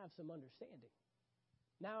got to have some understanding.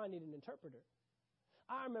 Now I need an interpreter.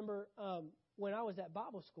 I remember when I was at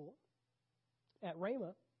Bible school at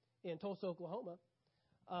Rhema in Tulsa, Oklahoma.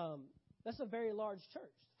 That's a very large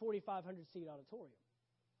church, 4,500 seat auditorium.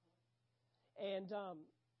 And,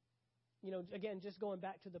 again, just going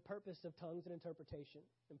back to the purpose of tongues and interpretation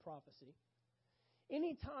and prophecy.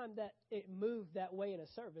 Anytime that it moved that way in a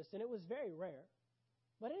service, and it was very rare,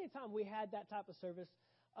 but anytime we had that type of service,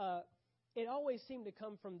 it always seemed to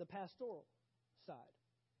come from the pastoral side.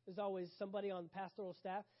 There's always somebody on the pastoral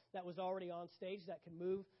staff that was already on stage that could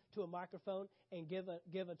move to a microphone and give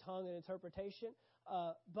a tongue and interpretation.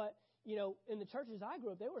 But in the churches I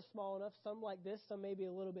grew up, they were small enough, some like this, some maybe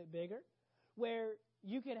a little bit bigger, where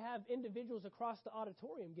you could have individuals across the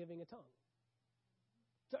auditorium giving a tongue.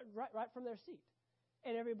 So, right from their seat.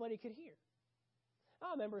 And everybody could hear. I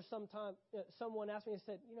remember someone asked me and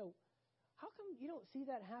said, how come you don't see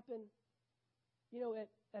that happen,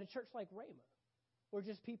 at a church like Rhema? Or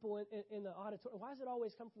just people in the auditorium. Why does it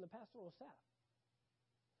always come from the pastoral staff?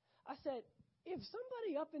 I said, if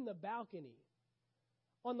somebody up in the balcony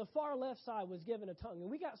on the far left side was given a tongue, and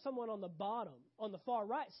we got someone on the bottom, on the far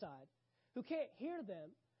right side, who can't hear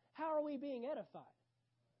them, how are we being edified?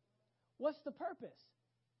 What's the purpose?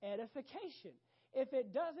 Edification. If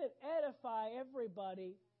it doesn't edify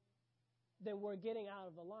everybody, then we're getting out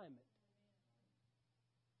of alignment.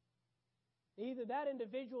 Either that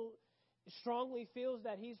individual strongly feels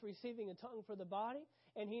that he's receiving a tongue for the body,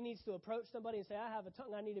 and he needs to approach somebody and say, I have a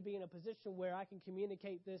tongue, I need to be in a position where I can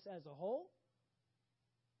communicate this as a whole,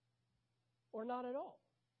 or not at all.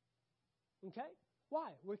 Okay?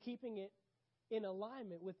 Why? We're keeping it in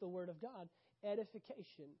alignment with the Word of God.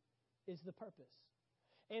 Edification is the purpose.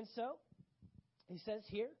 And so, he says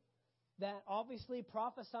here that obviously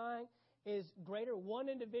prophesying is greater. One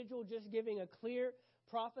individual just giving a clear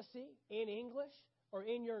prophecy in English or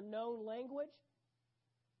in your known language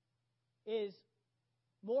is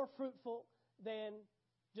more fruitful than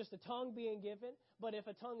just a tongue being given. But if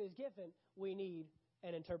a tongue is given, we need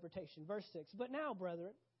an interpretation. Verse 6, but now,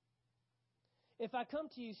 brethren, if I come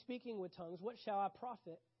to you speaking with tongues, what shall I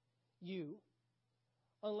profit you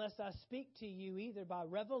unless I speak to you either by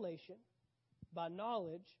revelation, by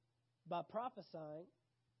knowledge, by prophesying,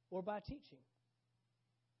 or by teaching?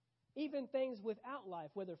 Even things without life,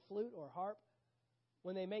 whether flute or harp,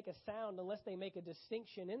 when they make a sound, unless they make a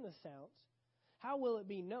distinction in the sounds, how will it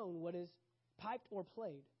be known what is piped or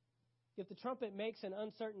played? If the trumpet makes an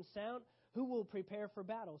uncertain sound, who will prepare for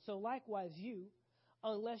battle? So likewise you,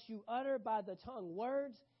 unless you utter by the tongue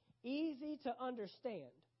words easy to understand,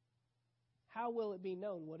 how will it be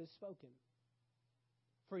known what is spoken?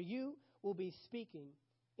 For you will be speaking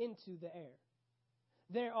into the air.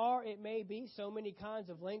 There are, it may be, so many kinds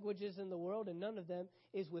of languages in the world, and none of them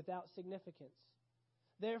is without significance.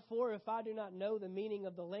 Therefore, if I do not know the meaning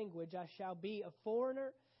of the language, I shall be a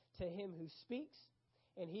foreigner to him who speaks,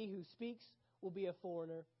 and he who speaks will be a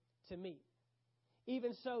foreigner to me.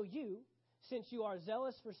 Even so you, since you are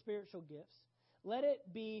zealous for spiritual gifts, let it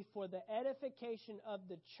be for the edification of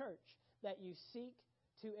the church that you seek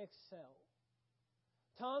to excel.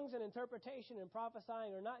 Tongues and interpretation and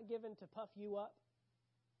prophesying are not given to puff you up,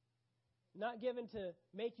 not given to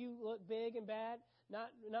make you look big and bad,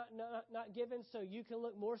 not given so you can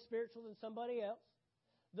look more spiritual than somebody else.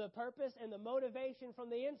 The purpose and the motivation from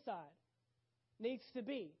the inside needs to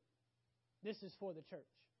be, this is for the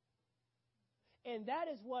church. And that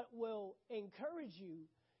is what will encourage you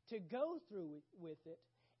to go through with it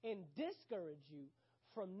and discourage you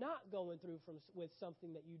from not going through with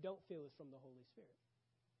something that you don't feel is from the Holy Spirit.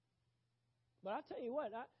 But I tell you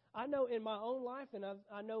what, I know in my own life, and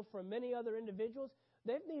I know from many other individuals,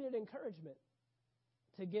 they've needed encouragement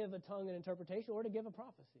to give a tongue and interpretation or to give a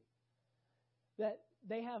prophecy. That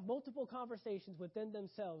they have multiple conversations within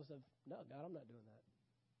themselves of, no, God, I'm not doing that.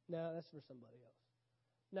 No, that's for somebody else.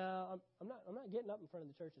 No, I'm not getting up in front of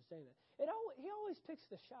the church and saying that. He always picks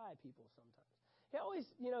the shy people sometimes. He always,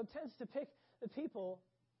 tends to pick the people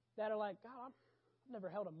that are like, God, I've never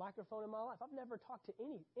held a microphone in my life. I've never talked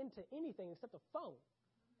into anything except a phone.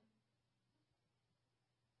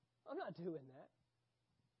 I'm not doing that.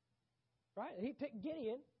 Right? He picked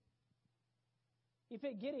Gideon. He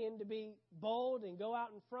picked Gideon to be bold and go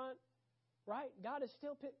out in front. Right? God is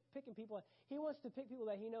still picking people. He wants to pick people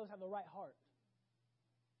that he knows have the right heart.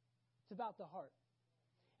 It's about the heart.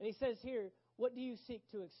 And he says here, what do you seek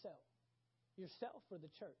to excel? Yourself or the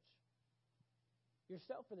church?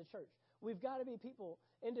 Yourself or the church? We've got to be people,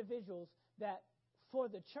 individuals, that for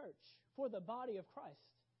the church, for the body of Christ,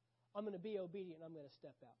 I'm going to be obedient and I'm going to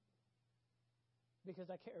step out. Because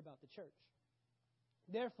I care about the church.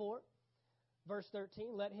 Therefore, verse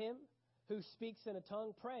 13, let him who speaks in a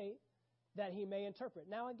tongue pray that he may interpret.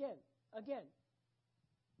 Now again,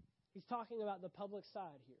 he's talking about the public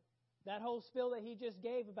side here. That whole spiel that he just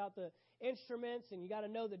gave about the instruments and you got to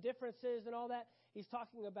know the differences and all that, he's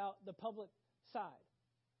talking about the public side.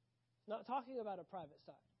 He's not talking about a private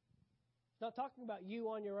side. He's not talking about you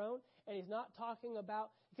on your own, and he's not talking about,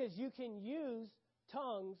 because you can use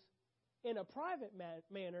tongues in a private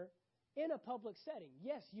manner in a public setting.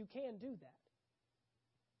 Yes, you can do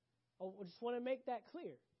that. I just want to make that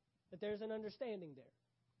clear, that there's an understanding there.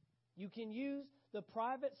 You can use the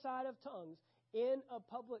private side of tongues in a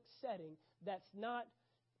public setting that's not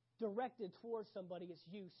directed towards somebody. It's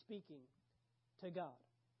you speaking to God.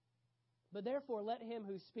 But therefore, let him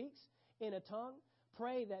who speaks in a tongue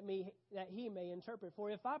pray that he may interpret. For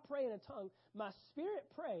if I pray in a tongue, my spirit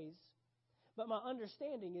prays, but my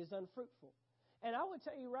understanding is unfruitful. And I would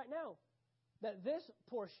tell you right now that this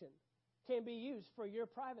portion can be used for your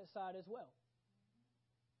private side as well.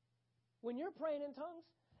 When you're praying in tongues,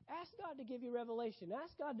 ask God to give you revelation.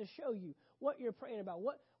 Ask God to show you what you're praying about.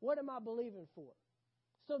 What am I believing for?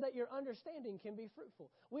 So that your understanding can be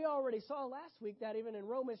fruitful. We already saw last week that even in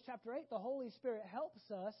Romans chapter 8, the Holy Spirit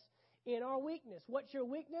helps us in our weakness. What's your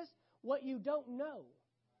weakness? What you don't know.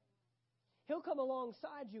 He'll come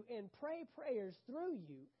alongside you and pray prayers through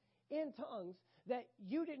you in tongues that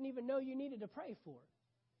you didn't even know you needed to pray for.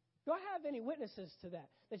 Do I have any witnesses to that?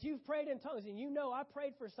 That you've prayed in tongues and you know I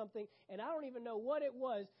prayed for something and I don't even know what it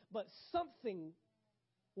was, but something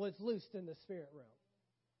was loosed in the spirit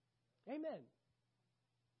realm. Amen.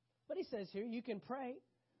 But he says here, you can pray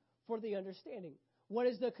for the understanding. What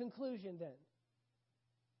is the conclusion then?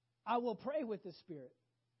 I will pray with the Spirit,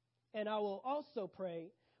 and I will also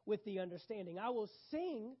pray with the understanding. I will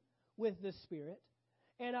sing with the Spirit,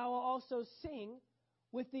 and I will also sing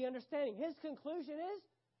with the understanding. His conclusion is,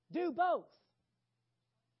 do both.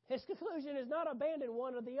 His conclusion is not abandon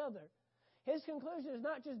one or the other. His conclusion is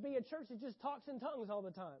not just be a church that just talks in tongues all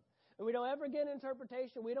the time. And we don't ever get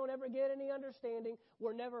interpretation. We don't ever get any understanding.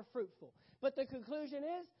 We're never fruitful. But the conclusion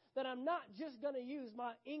is that I'm not just going to use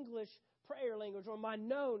my English prayer language or my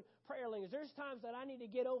known prayer language. There's times that I need to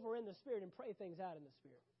get over in the Spirit and pray things out in the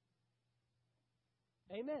Spirit.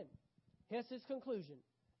 Amen. Hence his conclusion.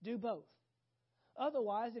 Do both.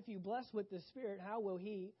 Otherwise, if you bless with the Spirit, how will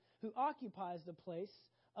he who occupies the place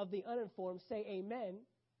of the uninformed say amen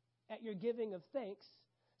at your giving of thanks,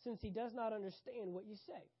 since he does not understand what you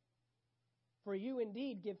say? For you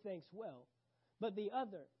indeed give thanks well, but the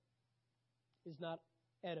other is not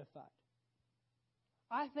edified.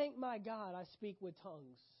 I thank my God I speak with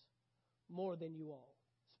tongues more than you all.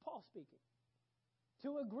 It's Paul speaking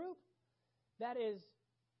to a group that is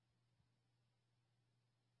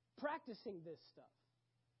practicing this stuff.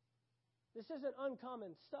 This isn't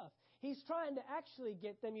uncommon stuff. He's trying to actually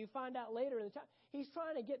get them, you find out later in the chapter, he's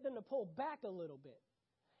trying to get them to pull back a little bit.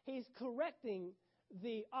 He's correcting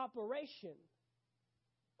the operation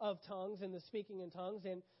of tongues and the speaking in tongues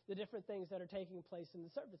and the different things that are taking place in the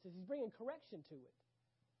services. He's bringing correction to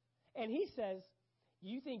it. And he says,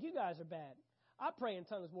 you think you guys are bad. I pray in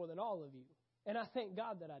tongues more than all of you. And I thank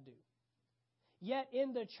God that I do. Yet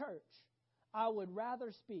in the church, I would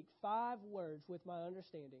rather speak 5 words with my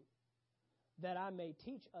understanding, that I may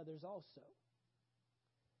teach others also,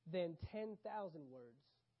 than 10,000 words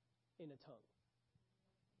in a tongue.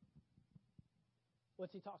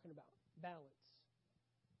 What's he talking about? Balance.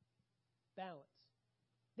 Balance.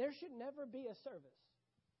 There should never be a service.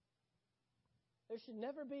 There should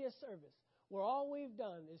never be a service where all we've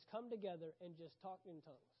done is come together and just talk in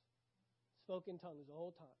tongues. Spoke in tongues the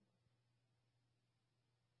whole time.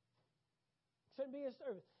 Shouldn't be a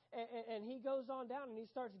service. And he goes on down and he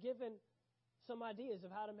starts giving some ideas of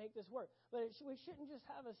how to make this work. But we shouldn't just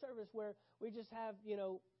have a service where we just have,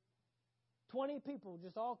 20 people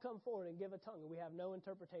just all come forward and give a tongue, and we have no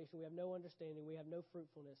interpretation, we have no understanding, we have no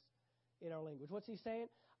fruitfulness in our language. What's he saying?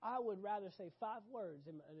 I would rather say 5 words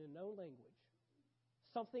in a known language,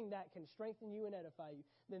 something that can strengthen you and edify you,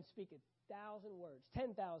 than speak 1,000 words,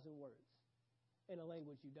 10,000 words in a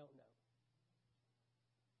language you don't know.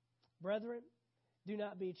 Brethren, do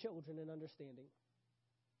not be children in understanding.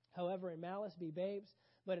 However, in malice be babes,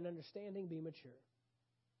 but in understanding be mature.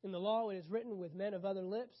 In the law it is written, with men of other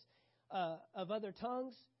lips, of other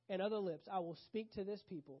tongues and other lips, I will speak to this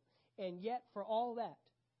people. And yet, for all that,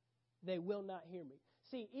 they will not hear me.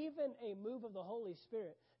 See, even a move of the Holy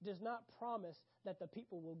Spirit does not promise that the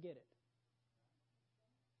people will get it.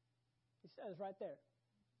 He says right there.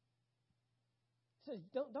 He says,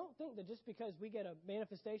 don't think that just because we get a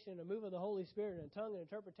manifestation and a move of the Holy Spirit and a tongue and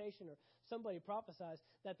interpretation, or somebody prophesies,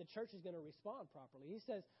 that the church is going to respond properly. He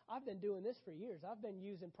says, I've been doing this for years. I've been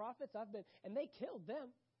using prophets. And they killed them.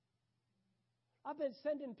 I've been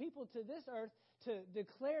sending people to this earth to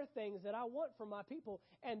declare things that I want for my people,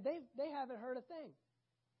 and they haven't heard a thing.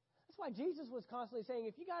 That's why Jesus was constantly saying,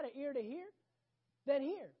 if you got an ear to hear, then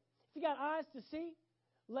hear. If you got eyes to see,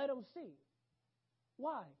 let them see.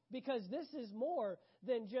 Why? Because this is more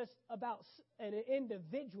than just about an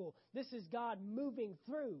individual. This is God moving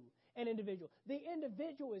through an individual. The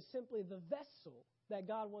individual is simply the vessel that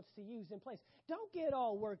God wants to use in place. Don't get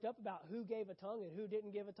all worked up about who gave a tongue and who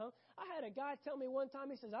didn't give a tongue. I had a guy tell me one time,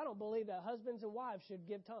 he says, I don't believe that husbands and wives should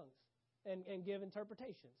give tongues and give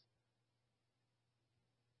interpretations.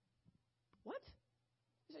 What?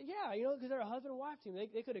 He said, yeah, because they're a husband and wife team.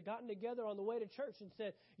 They could have gotten together on the way to church and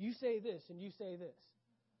said, you say this and you say this.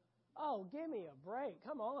 Oh, give me a break.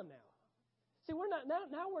 Come on now. See, we're not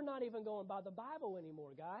now we're not even going by the Bible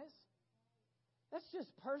anymore, guys. That's just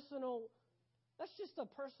personal. That's just a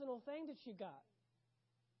personal thing that you got.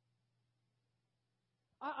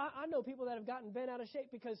 I know people that have gotten bent out of shape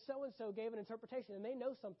because so-and-so gave an interpretation and they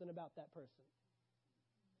know something about that person.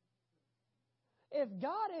 If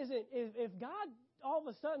God all of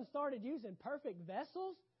a sudden started using perfect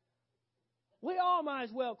vessels, we all might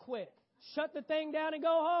as well quit. Shut the thing down and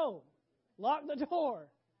go home. Lock the door.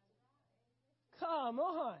 Come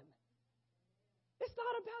on. It's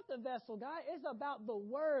not about the vessel, guy. It's about the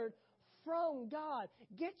word from God.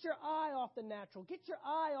 Get your eye off the natural. Get your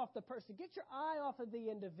eye off the person. Get your eye off of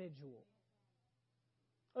the individual.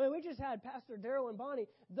 I mean, we just had Pastor Darrell and Bonnie.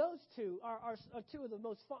 Those two are two of the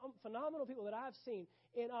most phenomenal people that I've seen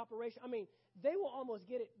in operation. I mean, they will almost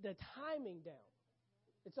get the timing down.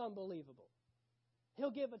 It's unbelievable.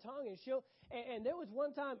 He'll give a tongue and there was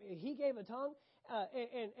one time he gave a tongue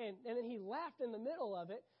and then he laughed in the middle of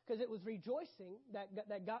it because it was rejoicing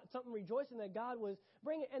that God, something rejoicing that God was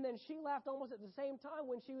bringing. And then she laughed almost at the same time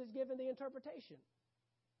when she was given the interpretation.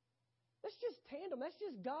 That's just tandem. That's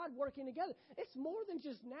just God working together. It's more than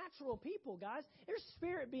just natural people, guys. There's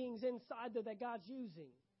spirit beings inside there that God's using.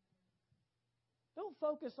 Don't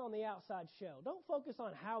focus on the outside shell. Don't focus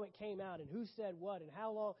on how it came out and who said what and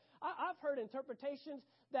how long. I've heard interpretations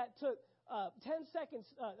that took 10 seconds,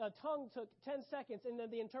 a tongue took 10 seconds, and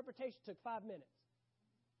then the interpretation took 5 minutes.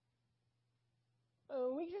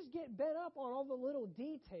 We just get bent up on all the little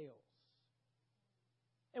details.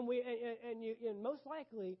 And most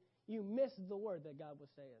likely, you miss the word that God was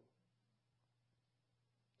saying.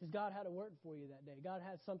 Because God had a word for you that day. God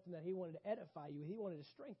had something that He wanted to edify you. He wanted to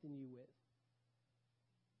strengthen you with.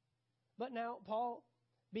 But now Paul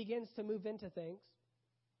begins to move into things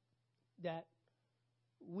that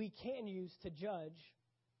we can use to judge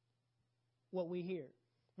what we hear.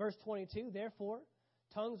 Verse 22, therefore,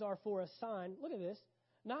 tongues are for a sign, look at this,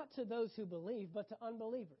 not to those who believe, but to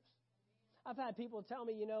unbelievers. I've had people tell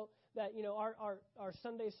me, that, our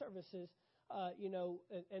Sunday services,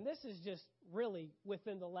 and this is just really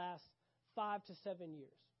within the last 5 to 7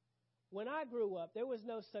 years. When I grew up, there was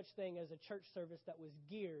no such thing as a church service that was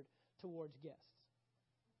geared towards guests.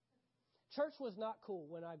 Church was not cool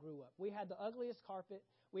when I grew up. We had the ugliest carpet.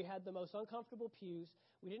 We had the most uncomfortable pews.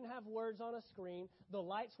 We didn't have words on a screen. The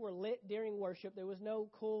lights were lit during worship. There was no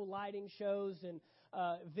cool lighting shows and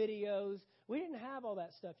videos. We didn't have all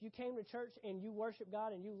that stuff. You came to church and you worshiped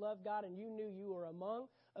God and you loved God and you knew you were among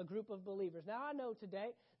a group of believers. Now, I know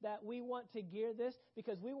today that we want to gear this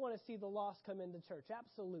because we want to see the lost come into church.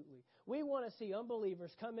 Absolutely. We want to see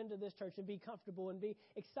unbelievers come into this church and be comfortable and be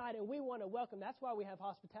excited. We want to welcome. That's why we have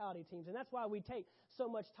hospitality teams, and that's why we take so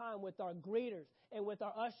much time with our greeters and with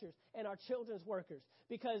our ushers and our children's workers.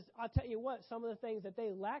 Because I'll tell you what, some of the things that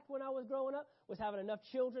they lacked when I was growing up was having enough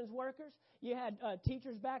children's workers. You had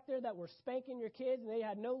teachers back there that were spanking your kids, and they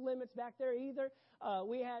had no limits back there either.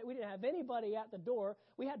 We didn't have anybody at the door.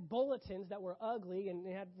 We had bulletins that were ugly, and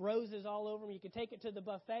they had roses all over them. You could take it to the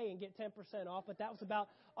buffet and get 10% off, but that was about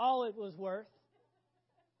all it was worth.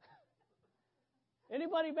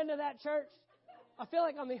 Anybody been to that church? I feel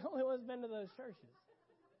like I'm the only one who's been to those churches.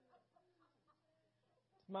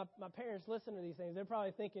 My parents listen to these things. They're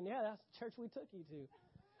probably thinking, yeah, that's the church we took you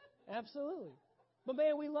to. Absolutely. But,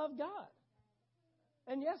 man, we love God.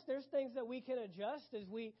 And, yes, there's things that we can adjust as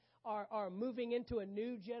we are moving into a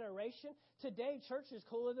new generation. Today, church is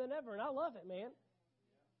cooler than ever, and I love it, man.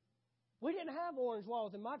 We didn't have orange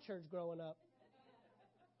walls in my church growing up.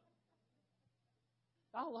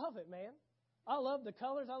 I love it, man. I love the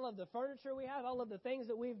colors. I love the furniture we have. I love the things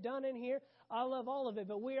that we've done in here. I love all of it.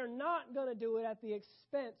 But we are not going to do it at the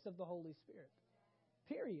expense of the Holy Spirit.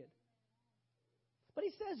 Period. But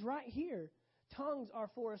he says right here, tongues are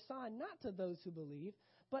for a sign not to those who believe,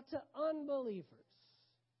 but to unbelievers.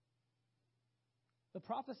 The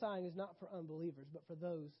prophesying is not for unbelievers, but for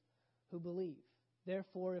those who believe.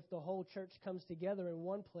 Therefore, if the whole church comes together in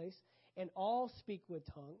one place and all speak with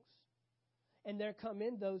tongues, and there come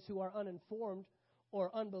in those who are uninformed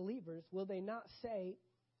or unbelievers, will they not say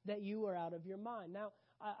that you are out of your mind? Now,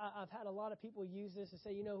 I've had a lot of people use this and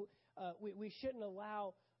say, we shouldn't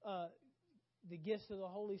allow the gifts of the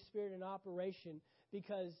Holy Spirit in operation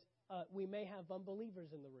because we may have unbelievers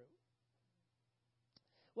in the room.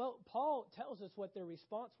 Well, Paul tells us what their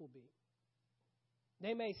response will be.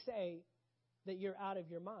 They may say that you're out of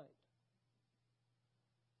your mind.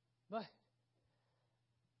 But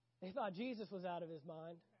they thought Jesus was out of his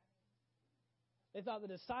mind. They thought the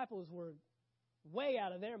disciples were way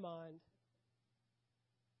out of their mind.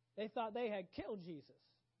 They thought they had killed Jesus.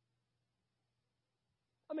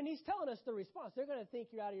 I mean, he's telling us the response. They're going to think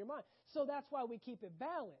you're out of your mind. So that's why we keep it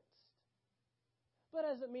balanced. But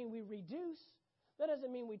that doesn't mean we reduce. That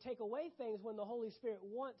doesn't mean we take away things when the Holy Spirit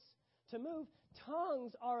wants to move.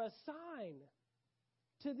 Tongues are a sign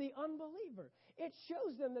to the unbeliever. It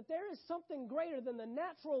shows them that there is something greater than the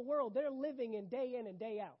natural world they're living in and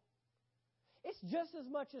day out. It's just as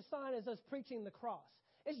much a sign as us preaching the cross.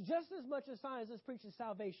 It's just as much a sign as us preaching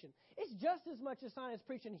salvation. It's just as much a sign as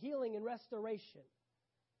preaching healing and restoration.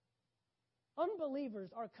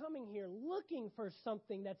 Unbelievers are coming here looking for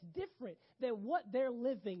something that's different than what they're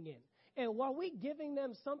living in. And are we giving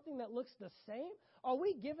them something that looks the same? Are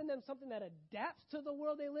we giving them something that adapts to the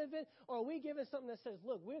world they live in? Or are we giving something that says,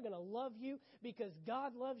 look, we're going to love you because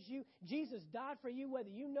God loves you. Jesus died for you, whether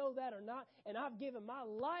you know that or not. And I've given my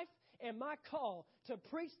life and my call to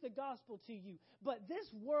preach the gospel to you. But this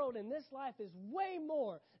world and this life is way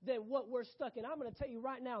more than what we're stuck in. I'm going to tell you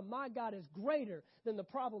right now, my God is greater than the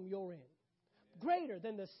problem you're in. Greater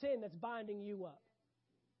than the sin that's binding you up.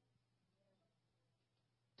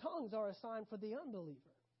 Tongues are a sign for the unbeliever.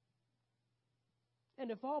 And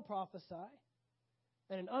if all prophesy,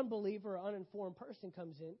 and an unbeliever or uninformed person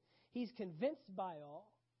comes in, he's convinced by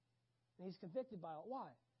all, and he's convicted by all. Why?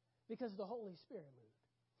 Because the Holy Spirit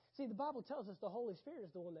moved. See, the Bible tells us the Holy Spirit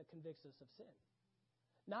is the one that convicts us of sin.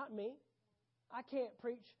 Not me. I can't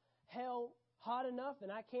preach hell hot enough,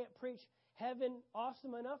 and I can't preach heaven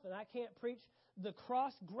awesome enough, and I can't preach the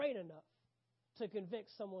cross great enough to convict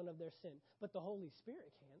someone of their sin. But the Holy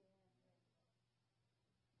Spirit can.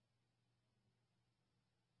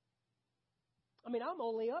 I mean, I'm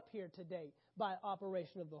only up here today by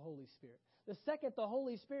operation of the Holy Spirit. The second the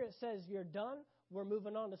Holy Spirit says you're done, we're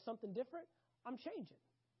moving on to something different, I'm changing.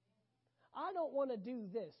 I don't want to do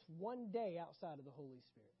this one day outside of the Holy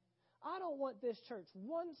Spirit. I don't want this church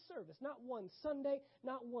one service, not one Sunday,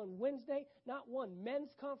 not one Wednesday, not one men's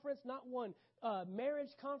conference, not one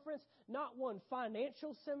marriage conference, not one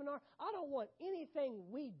financial seminar. I don't want anything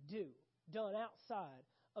we do done outside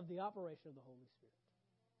of the operation of the Holy Spirit.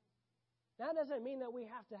 That doesn't mean that we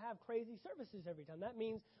have to have crazy services every time. That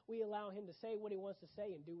means we allow him to say what he wants to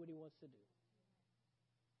say and do what he wants to do.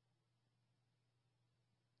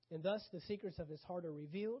 And thus the secrets of his heart are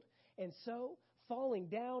revealed. And so, falling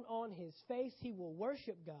down on his face, he will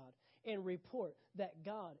worship God and report that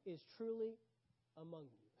God is truly among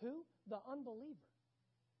you. Who? The unbeliever.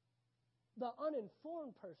 The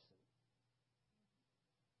uninformed person.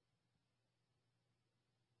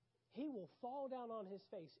 He will fall down on his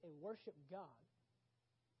face and worship God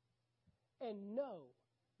and know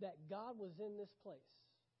that God was in this place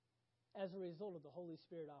as a result of the Holy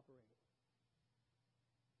Spirit operating.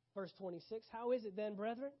 Verse 26, how is it then,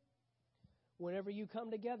 brethren? Whenever you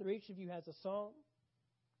come together, each of you has a song,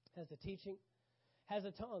 has a teaching, has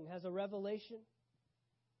a tongue, has a revelation,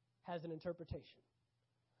 has an interpretation.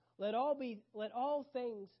 Let all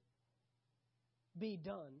things be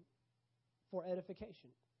done for edification.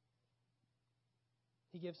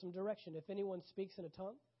 He gives some direction. If anyone speaks in a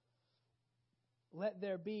tongue, let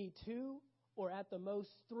there be 2 or at the most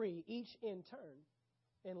 3, each in turn,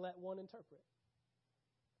 and let one interpret.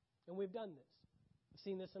 And we've done this. We've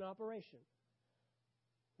seen this in operation.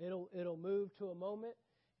 It'll move to a moment,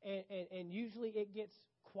 and usually it gets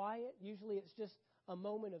quiet. Usually it's just a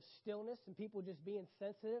moment of stillness and people just being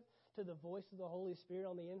sensitive to the voice of the Holy Spirit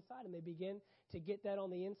on the inside, and they begin to get that on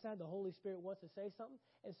the inside. The Holy Spirit wants to say something,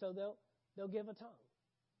 and so they'll give a tongue.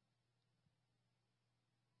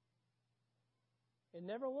 And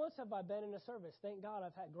never once have I been in a service. Thank God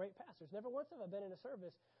I've had great pastors. Never once have I been in a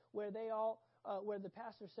service where where the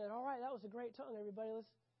pastor said, all right, that was a great tongue, everybody. Let's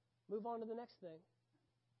move on to the next thing.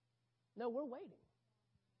 No, we're waiting.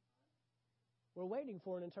 We're waiting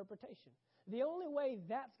for an interpretation. The only way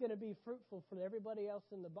that's going to be fruitful for everybody else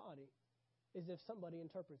in the body is if somebody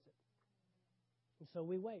interprets it. And so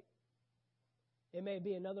we wait. It may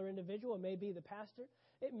be another individual. It may be the pastor.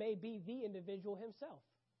 It may be the individual himself.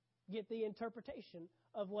 Get the interpretation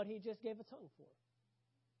of what he just gave a tongue for.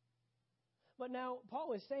 But now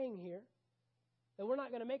Paul is saying here that we're not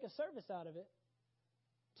going to make a service out of it.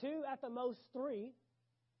 2, at the most 3,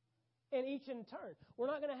 and each in turn. We're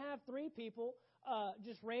not going to have 3 people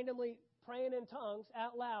just randomly praying in tongues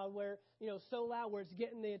out loud, where so loud where it's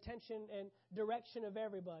getting the attention and direction of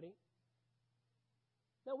everybody.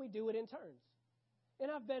 No, we do it in turns. And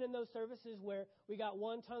I've been in those services where we got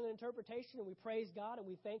one tongue interpretation and we praise God and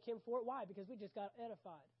we thank Him for it. Why? Because we just got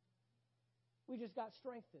edified. We just got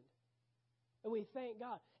strengthened. And we thank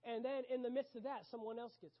God. And then in the midst of that, someone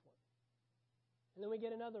else gets one. And then we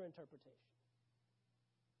get another interpretation.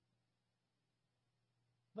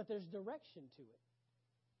 But there's direction to it.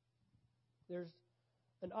 There's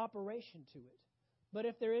an operation to it. But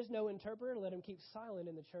if there is no interpreter, let him keep silent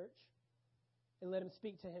in the church and let him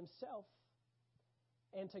speak to himself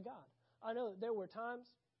and to God. I know there were times,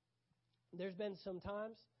 there's been some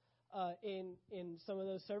times in some of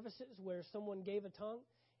those services where someone gave a tongue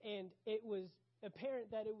and it was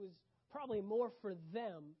apparent that it was probably more for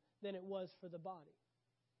them than it was for the body.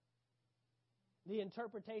 The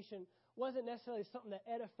interpretation wasn't necessarily something that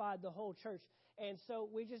edified the whole church, and so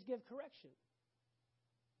we just give correction.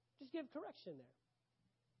 Just give correction there.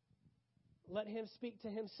 Let him speak to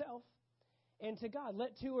himself and to God.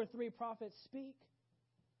 Let 2 or 3 prophets speak.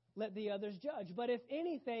 Let the others judge. But if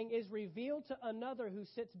anything is revealed to another who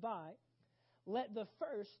sits by, let the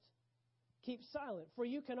first keep silent. For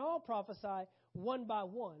you can all prophesy one by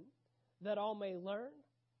one, that all may learn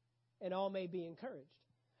and all may be encouraged.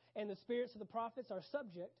 And the spirits of the prophets are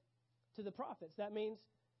subject to the prophets. That means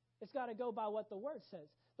it's got to go by what the Word says.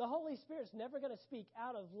 The Holy Spirit's never going to speak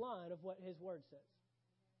out of line of what His Word says.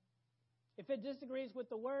 If it disagrees with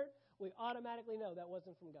the Word, we automatically know that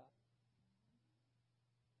wasn't from God.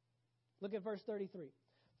 Look at verse 33.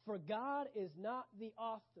 For God is not the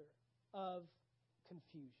author of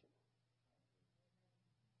confusion,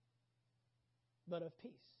 but of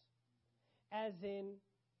peace, as in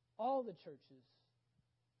all the churches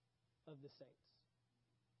of the saints.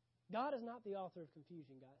 God is not the author of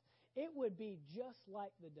confusion, guys. It would be just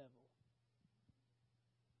like the devil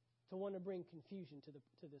to want to bring confusion to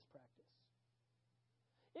this practice.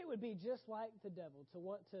 It would be just like the devil to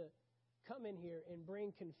want to come in here and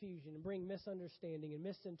bring confusion and bring misunderstanding and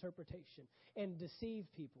misinterpretation and deceive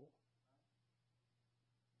people.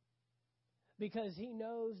 Because he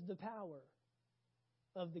knows the power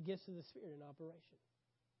of the gifts of the Spirit in operation.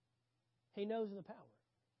 He knows the power.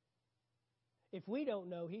 If we don't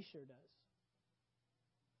know, he sure does.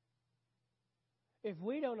 If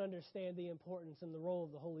we don't understand the importance and the role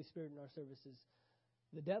of the Holy Spirit in our services,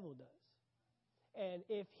 the devil does. And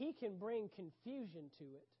if he can bring confusion to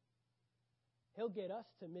it, he'll get us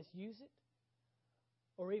to misuse it,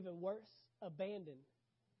 or even worse, abandon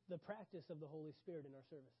the practice of the Holy Spirit in our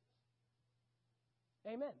services.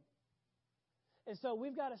 Amen. And so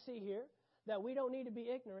we've got to see here that we don't need to be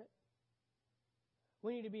ignorant.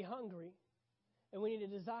 We need to be hungry, and we need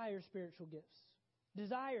to desire spiritual gifts.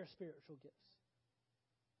 Desire spiritual gifts.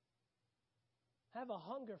 Have a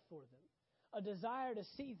hunger for them, a desire to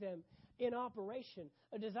see them in operation,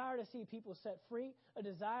 a desire to see people set free, a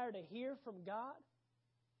desire to hear from God.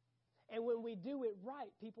 And when we do it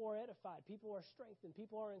right, people are edified, people are strengthened,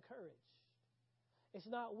 people are encouraged. It's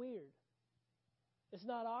not weird. It's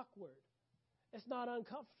not awkward. It's not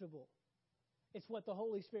uncomfortable. It's what the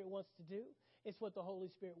Holy Spirit wants to do. It's what the Holy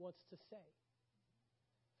Spirit wants to say.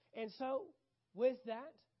 And so, with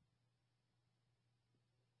that,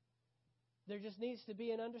 there just needs to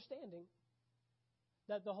be an understanding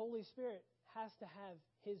that the Holy Spirit has to have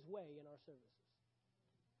His way in our services.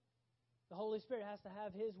 The Holy Spirit has to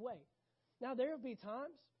have His way. Now, there will be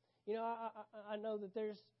times, I know that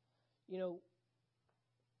there's,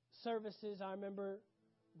 services. I remember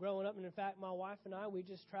growing up, and in fact, my wife and I, we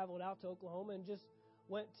just traveled out to Oklahoma and just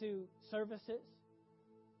went to services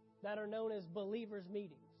that are known as believers'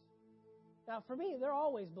 meetings. Now, for me, they're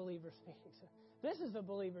always believers' meetings. This is a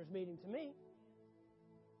believers' meeting to me.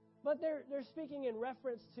 But they're speaking in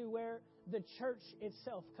reference to where the church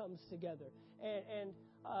itself comes together. And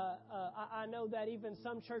I know that even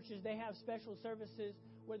some churches, they have special services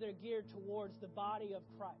where they're geared towards the body of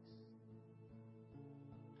Christ.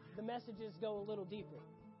 The messages go a little deeper.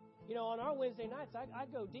 On our Wednesday nights, I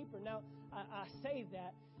go deeper. Now, I say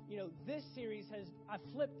that, this series I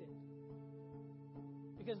flipped it.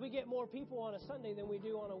 Because we get more people on a Sunday than we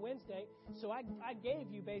do on a Wednesday. So I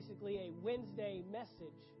gave you basically a Wednesday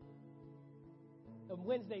message, a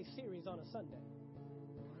Wednesday series on a Sunday.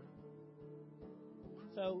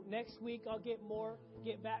 So next week I'll get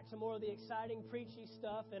back to more of the exciting preachy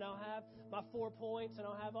stuff, and I'll have my 4 points, and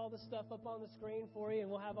I'll have all the stuff up on the screen for you, and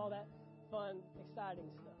we'll have all that fun, exciting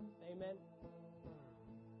stuff. Amen.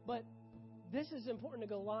 But this is important to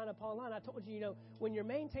go line upon line. I told you, when you're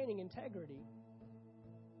maintaining integrity,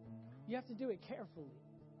 you have to do it carefully.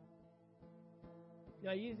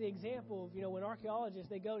 I use the example of, when archaeologists,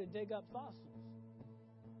 they go to dig up fossils.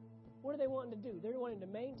 What are they wanting to do? They're wanting to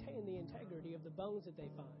maintain the integrity of the bones that they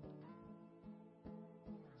find.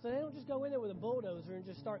 So they don't just go in there with a bulldozer and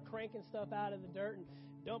just start cranking stuff out of the dirt and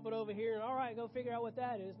dump it over here and, all right, go figure out what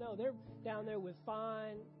that is. No, they're down there with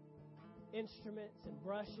fine instruments and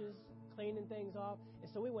brushes, cleaning things off. And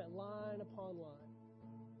so we went line upon line.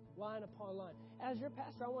 Line upon line. As your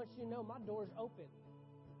pastor, I want you to know my door's open.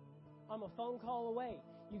 I'm a phone call away.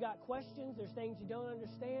 You got questions, there's things you don't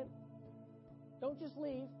understand, don't just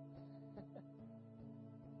leave.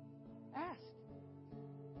 Ask.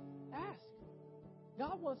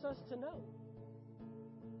 God wants us to know.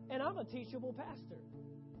 And I'm a teachable pastor.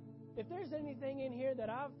 If there's anything in here that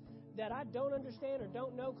I don't understand or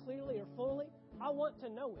don't know clearly or fully, I want to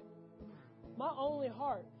know it. My only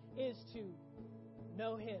heart is to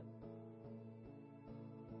know Him.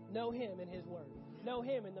 Know Him in His Word. Know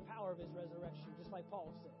Him in the power of His resurrection, just like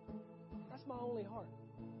Paul said. That's my only heart.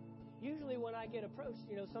 Usually when I get approached,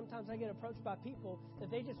 sometimes I get approached by people that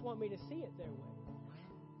they just want me to see it their way.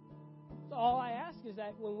 So all I ask is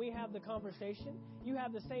that when we have the conversation, you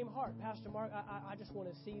have the same heart. Pastor Mark, I just want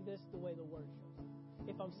to see this the way the Word shows.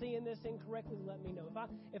 If I'm seeing this incorrectly, let me know.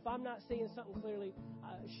 If I'm not seeing something clearly,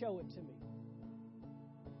 show it to me.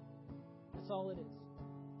 That's all it is.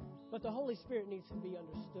 But the Holy Spirit needs to be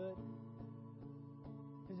understood.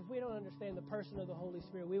 Because if we don't understand the person of the Holy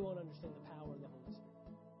Spirit, we won't understand the power of the Holy Spirit.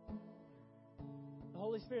 The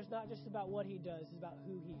Holy Spirit is not just about what He does, it's about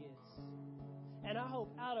who He is. And I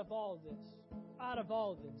hope out of all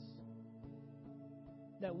this,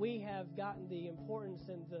 that we have gotten the importance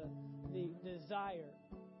and the desire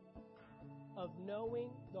of knowing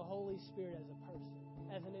the Holy Spirit as a person,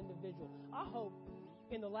 as an individual. I hope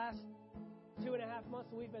in the last 2.5 months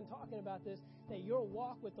that we've been talking about this, that your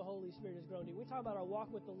walk with the Holy Spirit has grown deep. We talk about our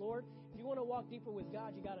walk with the Lord. If you want to walk deeper with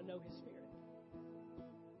God, you got to know His Spirit.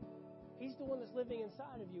 He's the one that's living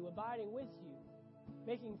inside of you, abiding with you,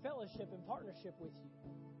 making fellowship and partnership with you.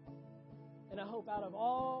 And I hope out of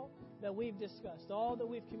all that we've discussed, all that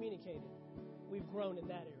we've communicated, we've grown in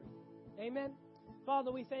that area. Amen?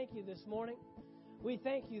 Father, we thank you this morning. We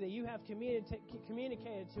thank you that you have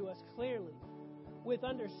communicated to us clearly with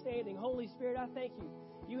understanding. Holy Spirit, I thank you.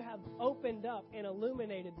 You have opened up and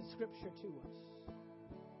illuminated the Scripture to us.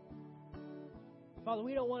 Father,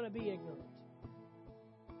 we don't want to be ignorant.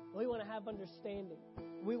 We want to have understanding.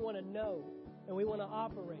 We want to know, and we want to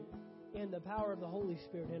operate in the power of the Holy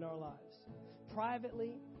Spirit in our lives,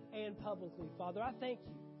 privately and publicly. Father, I thank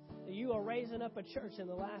you that you are raising up a church in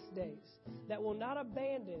the last days that will not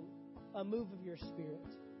abandon a move of your Spirit,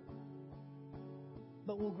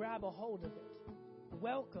 but will grab a hold of it.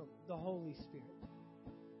 Welcome the Holy Spirit.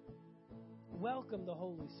 Welcome the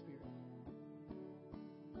Holy Spirit.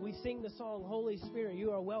 We sing the song, Holy Spirit,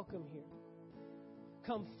 you are welcome here.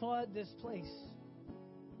 Come flood this place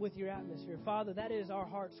with your atmosphere. Father, that is our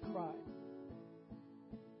heart's cry.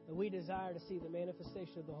 And we desire to see the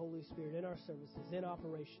manifestation of the Holy Spirit in our services, in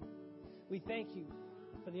operation. We thank you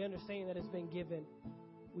for the understanding that has been given.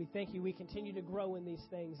 We thank you. We continue to grow in these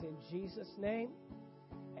things. In Jesus' name,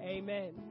 amen.